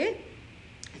 Okay,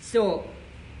 so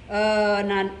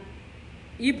nan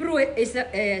ibro is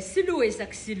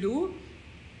silu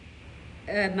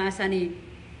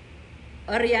masani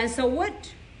arian so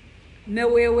what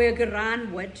mewewe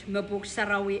gran what mebuk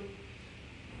sarawi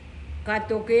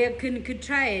katoke kin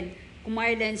Kitail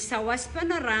kumailen sawas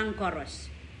panarang koros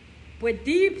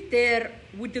pwedip ter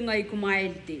wudengay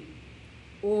kumailti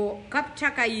o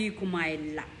kapchakai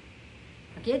kumailla.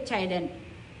 Okay, chailen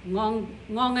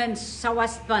ngongen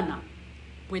sawas pana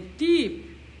pwedip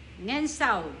ngen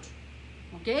saud.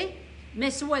 Okay,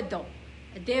 meswedo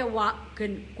dewa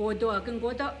kin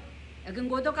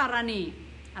godo karani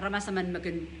aramas man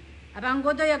makin abang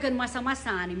godo yakin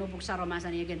masa-masan mo buksa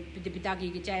romasan yakin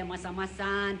pitipitaki kichay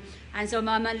masa-masan anso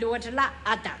mama luwat la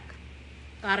atak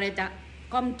kareta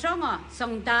kom chonga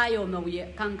song tayo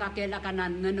mawiye kang kakela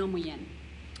kanan nganomuyan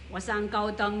wasang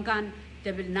kautangkan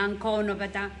debil nang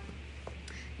kaunopadahng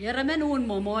yaramen un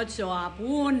momot so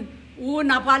apun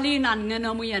napalinan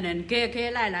nganomuyan en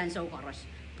kekelailan so koros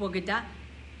pogita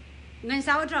ngan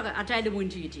sautra Atail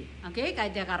Pwukoah. Okay,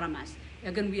 kay te aramas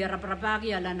yakin wiya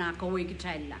rapaki ala na kaway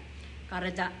Kitail la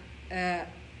kareta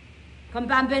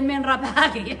kompampen men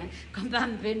rapaki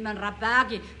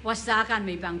wasakan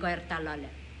may bang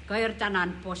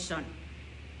kairtanan poson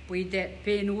puite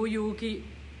penuyuki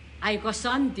ay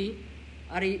kosanti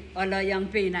ari ala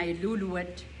yang penay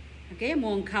luluwet. Okay,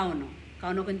 mong Kauno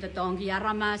kintatong ki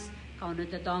aramas, Kauno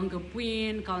tatong ki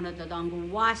pwin, Kauno tatong ki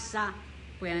Wasa,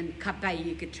 pwen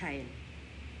kapay Kitail.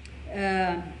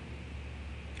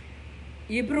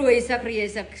 Ibro isak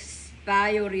riesak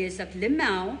payo riesak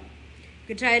limau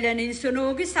Kitailan in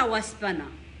sunogi sawas pana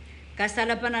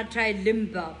kasalapan Atail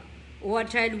limbag o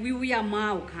Atail wiwiya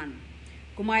maukan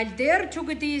kumail der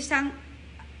chukiti isang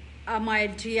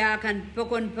amail tiyakan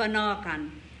pokon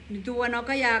panakan nituan o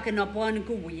kayakin opon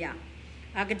kuwiya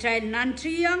Kitail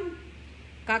nantiyang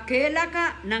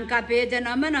kakelaka ng kapete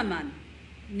naman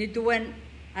nituan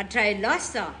Atail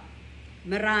lasa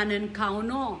meranen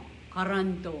Kauno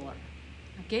karantor.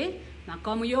 Okay,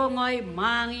 makomuyongoy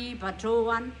mangi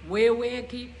patuan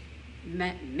weweki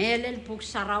melel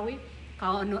puksarawi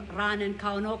ranen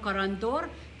Kauno karantor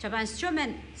chapan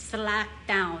chumen slack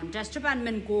down just chapan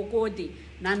men gogodi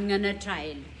nan ngana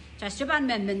Atail just chapan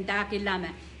men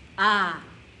dakilame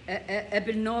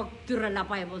ebinok turala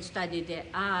Bible study de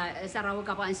saraw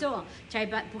kapan so chay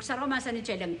puksaraw masani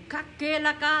chay lang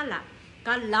kakela kala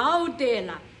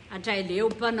kalautela atay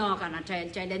leupano kana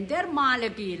chay lender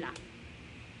malagila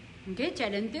okay chay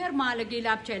lender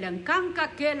malagila chay lang kang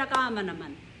kakela kama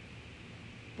naman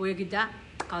puya kita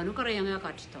kauno karayang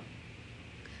katsto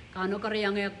kauno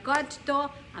karayang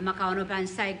katsto ama kauno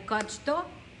pansay katsto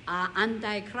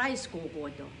anti-Krais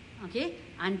kokodo okay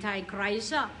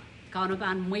anti-Krais kauno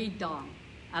pan mweidohng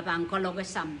abang kologa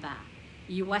samba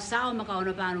Wasa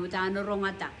kauno pan utano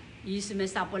rongata isme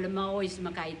sapwellimen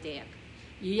isme Kitail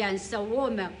iyan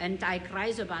sawo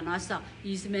anti-Krais banasa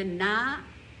isme na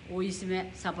o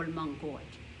isme Sapwellime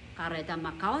Koht kareta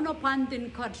kauno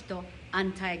pandin kotto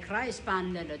anti-Krais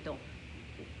pan leleto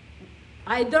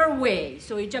either way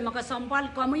so ija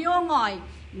makasampal kamuyongoy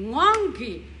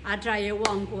ngongki atraye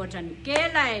wong kotan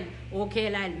Kitail o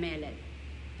Kitail melel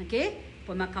okay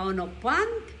Kauno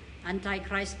pant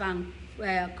anti-Krais bang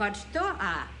kotto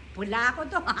pula ko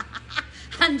to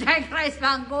anti-Krais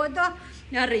bang ko to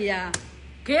nariya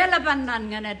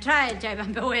kelabanan nga na try chay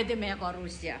bang pwede me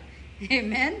korusya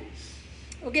amen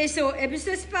okay so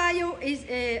Episos payo is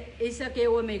a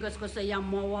kewo me ko sa yang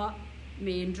mour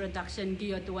may introduction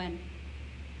kiyo tuan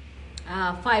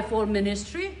 5-4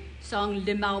 ministry song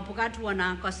limaw pukat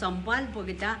wana kasampal po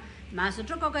kita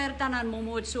masutro kakairtanan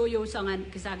momotso yo sangan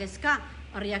kisageska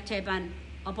ariyak cheban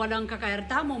apalang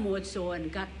kakairta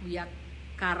momotsoan kat wiyak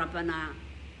karapana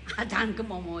atang ke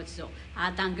momotso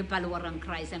atang ke paliwar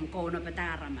Krais ang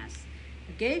kaunopadahng aramas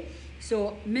okay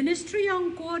so ministry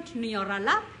ang court ni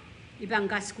orala ibang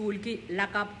ka school ki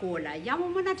lakap kola yamo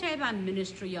mana cheban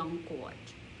ministry ang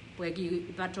court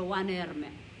pwegi ipatrowan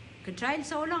erme Kitail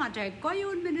Souleng atay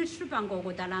koyon ministry pang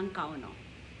kokotalang Kauno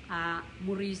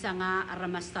murisa nga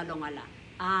aramas talongala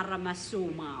aramas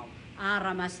sumaw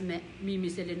aramas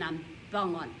mimiselinam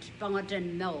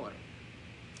pangoten mour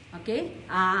okay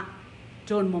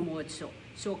ton momotso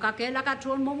so kakela ka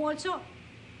ton momotso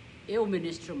eu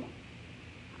ministro mo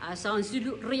san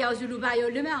silu riyaw silu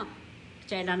bayo lima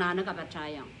chela nana ka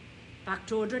patayang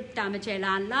pakchodot tama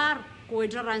chela lar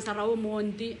koidran saraw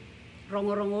monti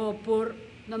rongorongo por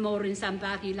memorin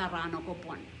sampaki larano ko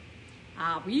pon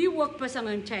we work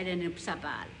pasangan chela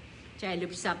ipwsapahl chela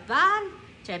ipwsapahl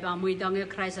chay ba mweidohng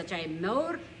Krais chay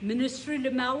mour ministry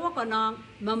limawa kanang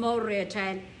mour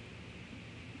chay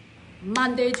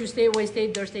Monday, Tuesday,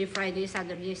 Wednesday, Thursday, Friday,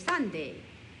 Saturday, Sunday.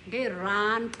 Okay,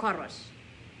 ran Koaros.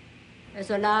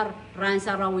 Esolar ran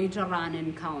sarawi ran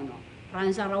in Kauno. Ran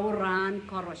sarawi ran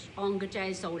Koaros. Ong chay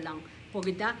Souleng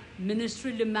pogita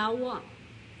ministry limawa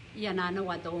yanana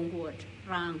wadohng good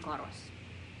ran Koaros.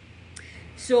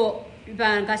 So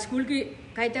ibang ka school ki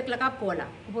kaitek lakap kola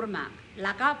kupurmak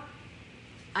lakap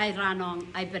ay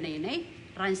ranong ay panene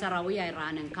ran sarawi ay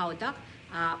raneng kautak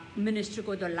ministry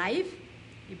ko to live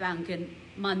ibangkin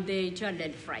Monday to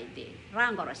lel Friday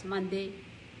ran Koaros Monday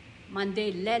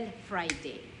lel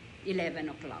Friday 11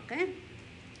 o'clock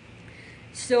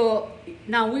so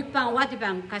now we pang what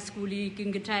ibang ka skuli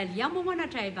king Kitail yamo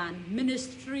mana taiban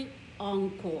ministry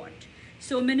on court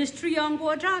so ministry on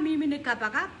court mimini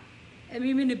kapakap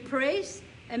mimini praise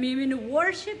mimini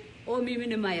worship o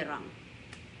mimini mayrang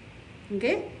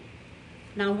okay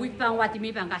now we pang what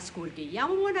mi pang ka school ki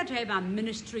yamo mana taiban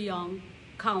ministry on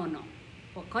Kauno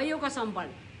o kayo ka sampal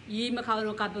yi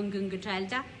makauno ka bungeng Kitail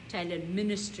ta Thailand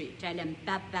ministry Thailand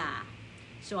Papah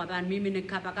so aban mimini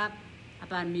kapakap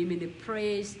aban mimini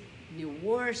praise ni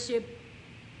worship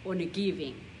o ni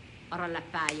giving orala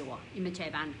payo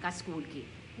imecheban ka school ki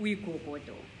wi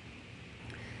kokoto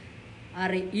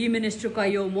ari i ministry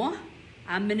kayo mo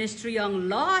a ministry ang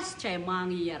lost chay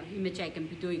mangyer imechay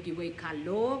kempitoy ki way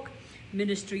kalok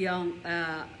ministry ang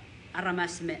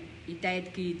aramas me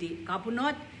itayt ki di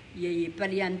kapunot ye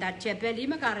palianta chepeli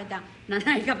makareta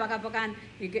nanay kapakapakan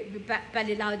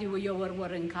palilaw di yo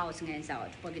warwareng kaos ngayon sa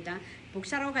ot pagita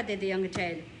puksaraw ka tete yang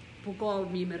child puko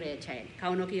mimere child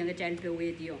kauno ki yang child pe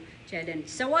wedio child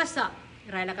sa Wasa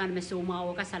raila kan mesumaw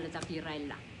ka salata ki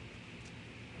raila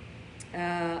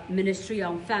ministry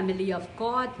of family of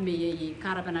God me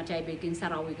karapana chay bekin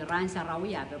sarawi ran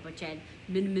sarawi abe pa child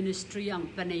ministry ang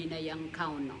panay na yang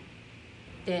Kauno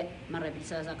te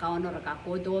marabisa sa Kauno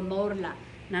rakakodo mour la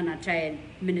nana child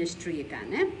ministry kan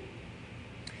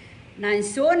nan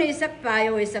so ne isak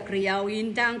payo isak riyaw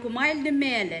indang kumail de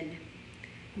melen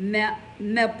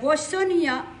me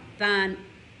posonia pan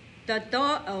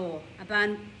toto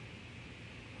apan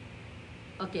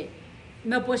okay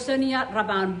me posonia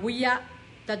raban buya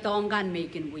tatonggan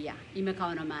mekin buya ime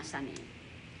Kauno masani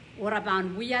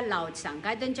oraban buya laut sang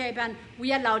kaitan chaiban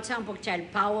buya laut sang pok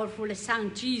child powerful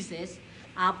sang Jesus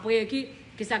apweki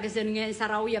Kisakasin ngayon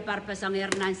sarawia parpasang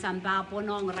ernan samba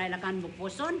ponong railakan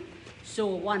buposon. So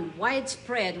one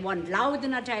widespread, one loud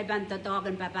na chaiban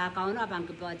tatogan Papah Koht abang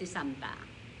kebati samba.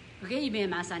 Okay, ime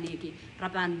masaniki.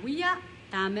 Raban wia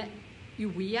tame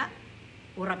uwia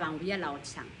urabang wia laut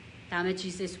sang. Tame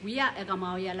Jesus wia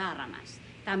ekamau ya aramas.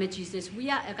 Tame Jesus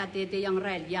wia ekatete yang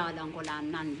rel ya lang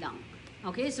kolan nan lang.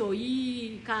 Okay, so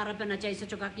karapan na chay sa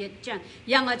chukakit chan.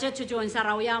 Yang aja chuchuan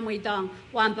sarawia mweidohng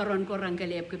wan peron korang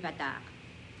kelep kepatak.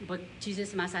 But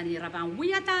Jesus masani rabang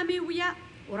wia tame wia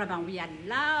urabang wia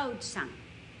loud sang.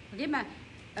 Okay,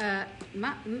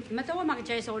 matawa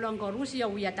makichay Souleng Koaros ya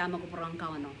wia tama ko perang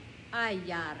Kauno. Ay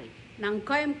yari. Nang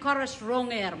kaim chorus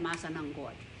ronger masa nang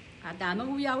God. Atama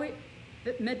wia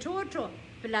metoto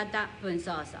pelata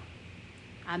pensasa.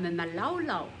 Ame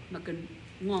malaw makin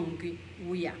ngongi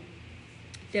wia.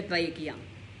 Lebaivalu.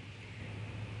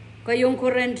 Kayong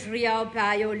kurent riyaw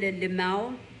payo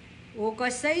limaw, o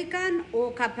kasaykan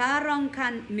o kaparang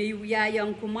kan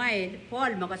miwiyayang kumail,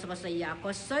 Paul makasakasaya,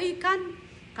 kasaykan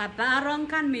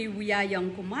kaparang kan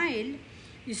miwiyayang kumail,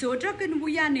 isodrakan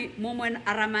wiyani momen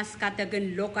aramas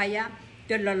katagan lokaya,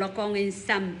 telalakongin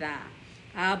samba,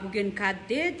 abugin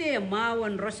kadede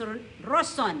mawan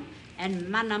roson,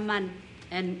 and manaman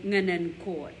and ngenen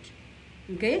court.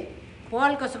 Okay?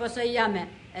 Paul kasakasaya me,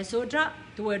 Esotra,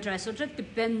 tuwedra esotra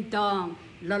dependang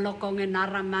lalokong en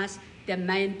aramas, de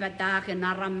main patak en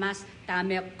aramas,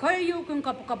 tame koyo kung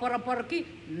kaparaporki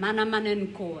manaman en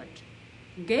court.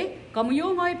 Okay? Kamu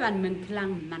yung ngoy pan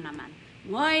mengklang manaman.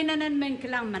 Ngoy nanan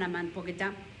mengklang manaman po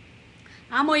kita.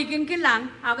 Amo ikin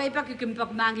kilang, ako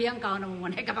ipakikimpak mangi ang Kauno mo.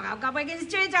 Kapag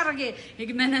ikischecharagi,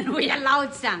 ikimenan uya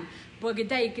loud sang. Po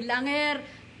kita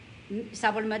ikilanger,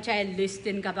 Sapwellime child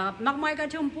listin kapag magmay ka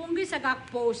chumpunggi sa kak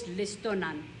post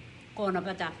listonan kono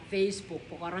pata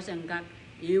Facebook pokaros ang kak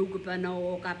iugupan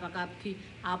o kapakapki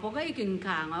apo kay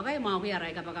kinkang okay mau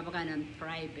kiaray kapakanan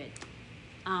private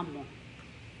amo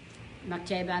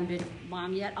magchayban bit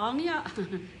mangya ongya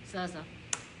sasa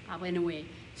apo anyway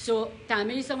so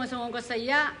tami song ko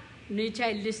saya ni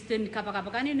child listin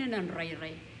kapakanin nan ray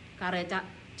kareta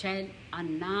child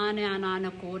anana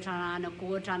kota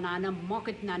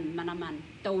mokit nan manaman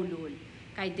tolul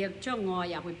kay dek chongo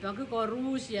ya Papah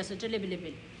Koaros ya sa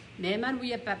lebil meman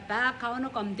wi Papah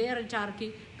Kauno kom der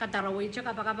charki katarawi cha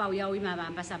kapakapaw yawi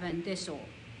mapapasapente so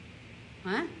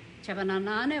ha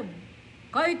chabananane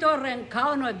kay torren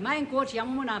Kauno main coach yang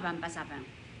muna pampasapan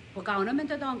po Kauno men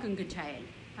totong kung child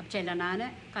ap chelanane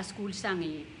ka school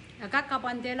sangi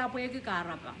akakapantela po yung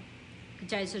karapa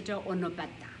kay sa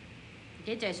onopata.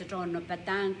 Okay, jay sa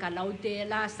kaunopadahng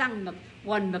kalautela sang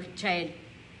wan child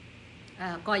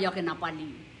koyo kinapali.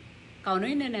 Kauno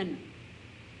inanen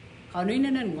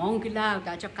ngong kila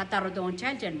ta katarodon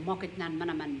child jen mokit nan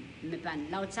manaman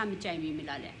mepan laut sam chay mi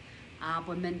milale.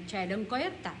 Apo men child ang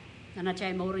koyerta. Nana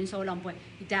chay maurin Souleng po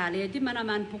Italia di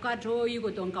manaman pukato yugo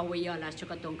tong kawiyala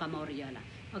tsaka tong kamoriyala.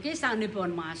 Okay, sang ni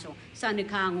pon maso, sang ni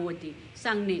kangoti,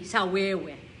 sang ni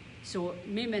sawewe. So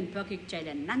mimen pakik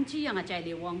child nanchi yang child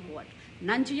wang kuat.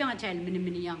 Nanti yang child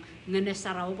mini yang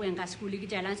ngenesarau po yang kaskuli ki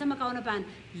child sama Kauno pan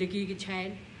lagi ki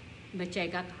child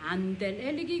becega handle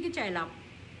lagi ki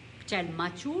child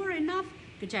mature enough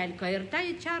ki child kairta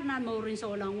ichar nan maurin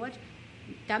Souleng wat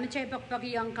tama child pakpak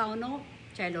yang Kauno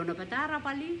child ono patara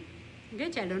pali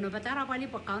ge child ono patara pali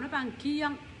pa Kauno pan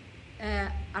kiyang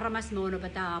aramas mo ono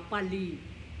patara pali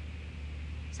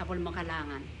sapol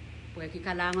makalangan po ki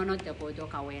kalangan no te ko do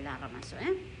kawela aramas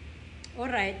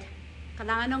alright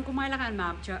kalangan ng kumailangan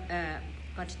map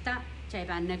kata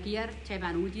caiban nakier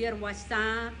caiban udier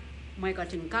Wasa may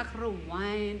katin kakro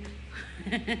wine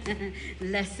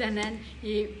lessonen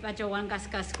I pacawan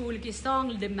kas school ki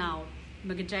song limau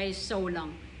magjay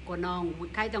Souleng konong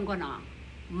kaitong konong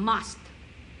must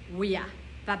wia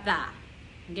Papah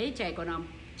ngay chay konong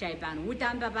caiban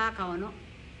udan Papah Kauno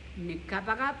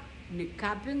nikapakap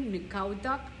nikaping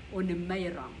nikaudak o ni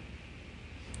mayrang.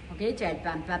 Okay,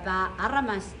 caiban Papah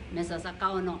aramas mesa sa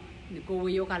Kauno ni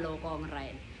kuwiyo kalokong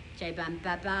rail. Caiban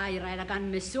Papah irailakan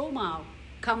mesumau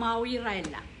kamau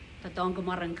iraila. Tatong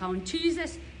kumarang kaun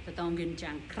Jesus, tatong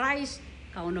ginjang Krais,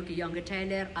 Kauno ki yung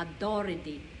Kitail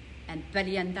authority and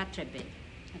palianda trepel.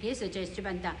 Okay, so just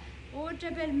cibanta o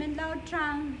trepel men lao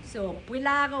trang. So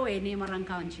pwilago ni marang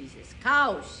kaun Jesus.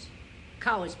 Kaus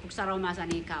puksaraw masa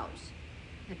ni kaus.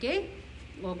 Okay?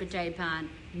 O kacaipan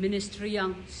ministry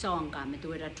yang song kami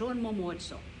tu ada ton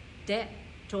momotso de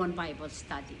ton Bible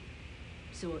study.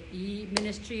 So I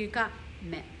ministry ka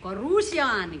me Koaros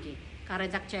ki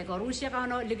karadak cai Koaros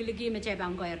Kauno ligi me cai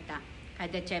bang koerta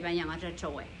kada cai bang yang ada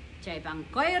cowe cai bang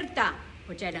koerta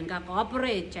o cai dangka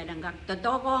cooperate cai dangka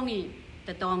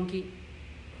tatongki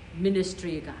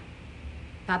ministry ka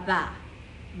Papah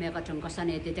megatong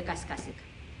kosane de kaskasik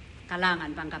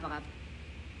kalangan pangkapakap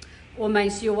o may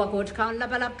siwa kot kaun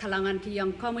labalap kalangan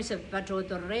kiyang komu sa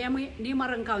patroto remi ni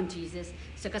marang kaun Jesus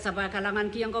sa kasabay kalangan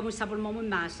kiyang komu sapul mo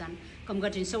masan kom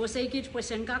gatin so sakit po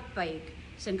sengkak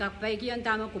baik yan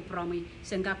tama ko promi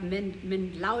sengkak men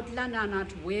laut la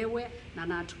nanat wewe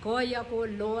nanat koya ko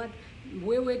Lord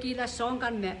wewe kila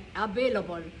songkan me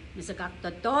available misakak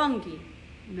totongki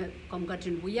kom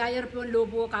gatin wiahda pon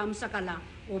lobo kam sakala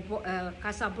o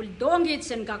kasapul dongit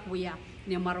sengkak wiah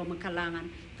ni maro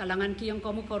kalangan kiyang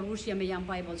komu korusya me yang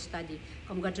Bible study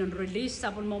kom gatin release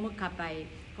sapul mo kapay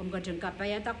kom gatin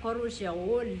kapay ata korusya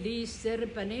o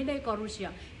liser panele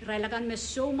korusya railakan me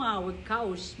somao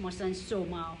kaus mosan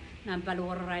somao nan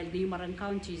paliwar rail di marang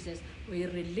kaun Jesus we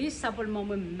release sapul mo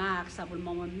max sapul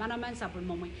mo manaman sapul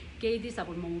mo ketin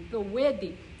sapul mo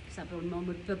pewedi sapul mo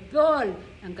pepol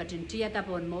ang gatin tiyata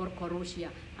pon mour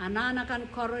korusya ananakan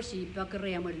korusi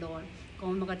bakre mo Lord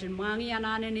kom gatin mangi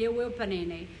ananen ewe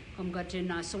panene kom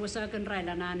gatin sosa kan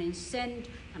raila nanen send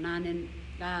ananen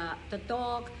to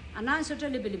talk anan so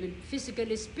libil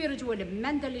physically spiritually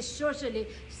mentally socially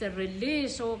se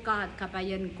release o God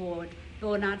kapayan God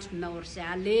donat mour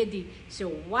sa lady so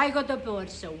why got the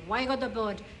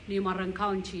board ni marang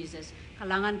kaun Jesus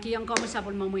kalangan kiyang kom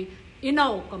sapul mo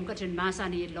inaw kom gatin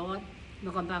masani Lord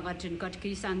mo kom gatin kat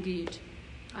kisangit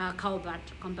kaubat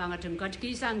kom gatin kat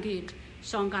kisangit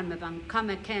songkan me bang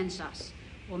kame Kansas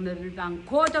o me bang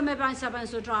koto me bang saban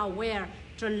so draw where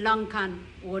to langkan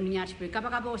o nyat pe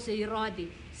kapakabo se iradi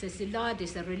se siladi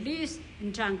se release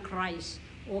in tang Krais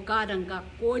o gadang ka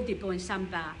kodi pon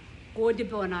samba kodi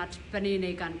ponat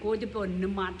panine kan kodi pon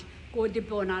numat kodi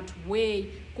ponat way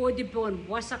kodi pon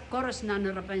Wasa koros nan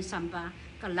rapan samba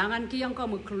kalangan kiyang ko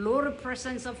glory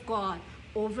presence of God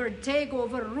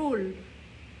overrule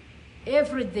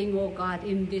everything oh God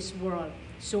in this world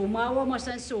sumawa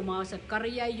masan sumawa sa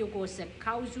karya yuko sa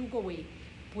kausu ko we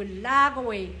pula ko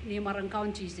we ni marang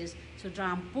kaun Jesus so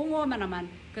trampungo manaman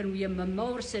kan we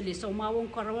mour sili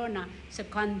sumawong corona sa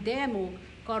condemn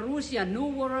Russia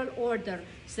new world order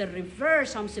sa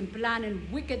reverse ang plan and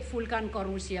wicked fulkan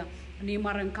Russia ni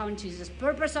marang kaun Jesus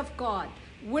purpose of God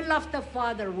will of the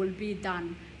Father will be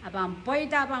done abang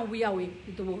paita abang wiawi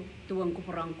tuwang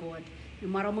kupurang God ni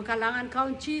marang kalangan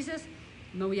kaun Jesus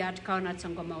wiahda kaun at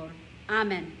sang mour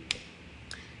amen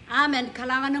amen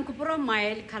kalangan ng kupuro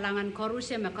mail kalangan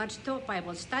korusya makatito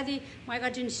Bible study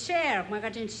magatin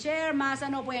share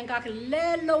masano po yung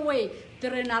kakaleloway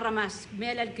tirin aramas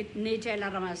melal ni child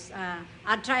aramas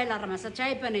Atail aramas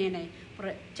atay panene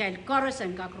child chorus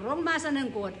ang kakrong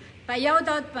masanang kot payaw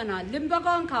daot pa na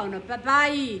limbagong Kauno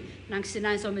papai nang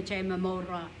sinanso mo chay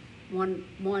mamora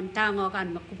mon tango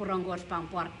kan makupurong kot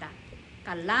pang porta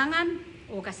kalangan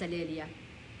o kasalelya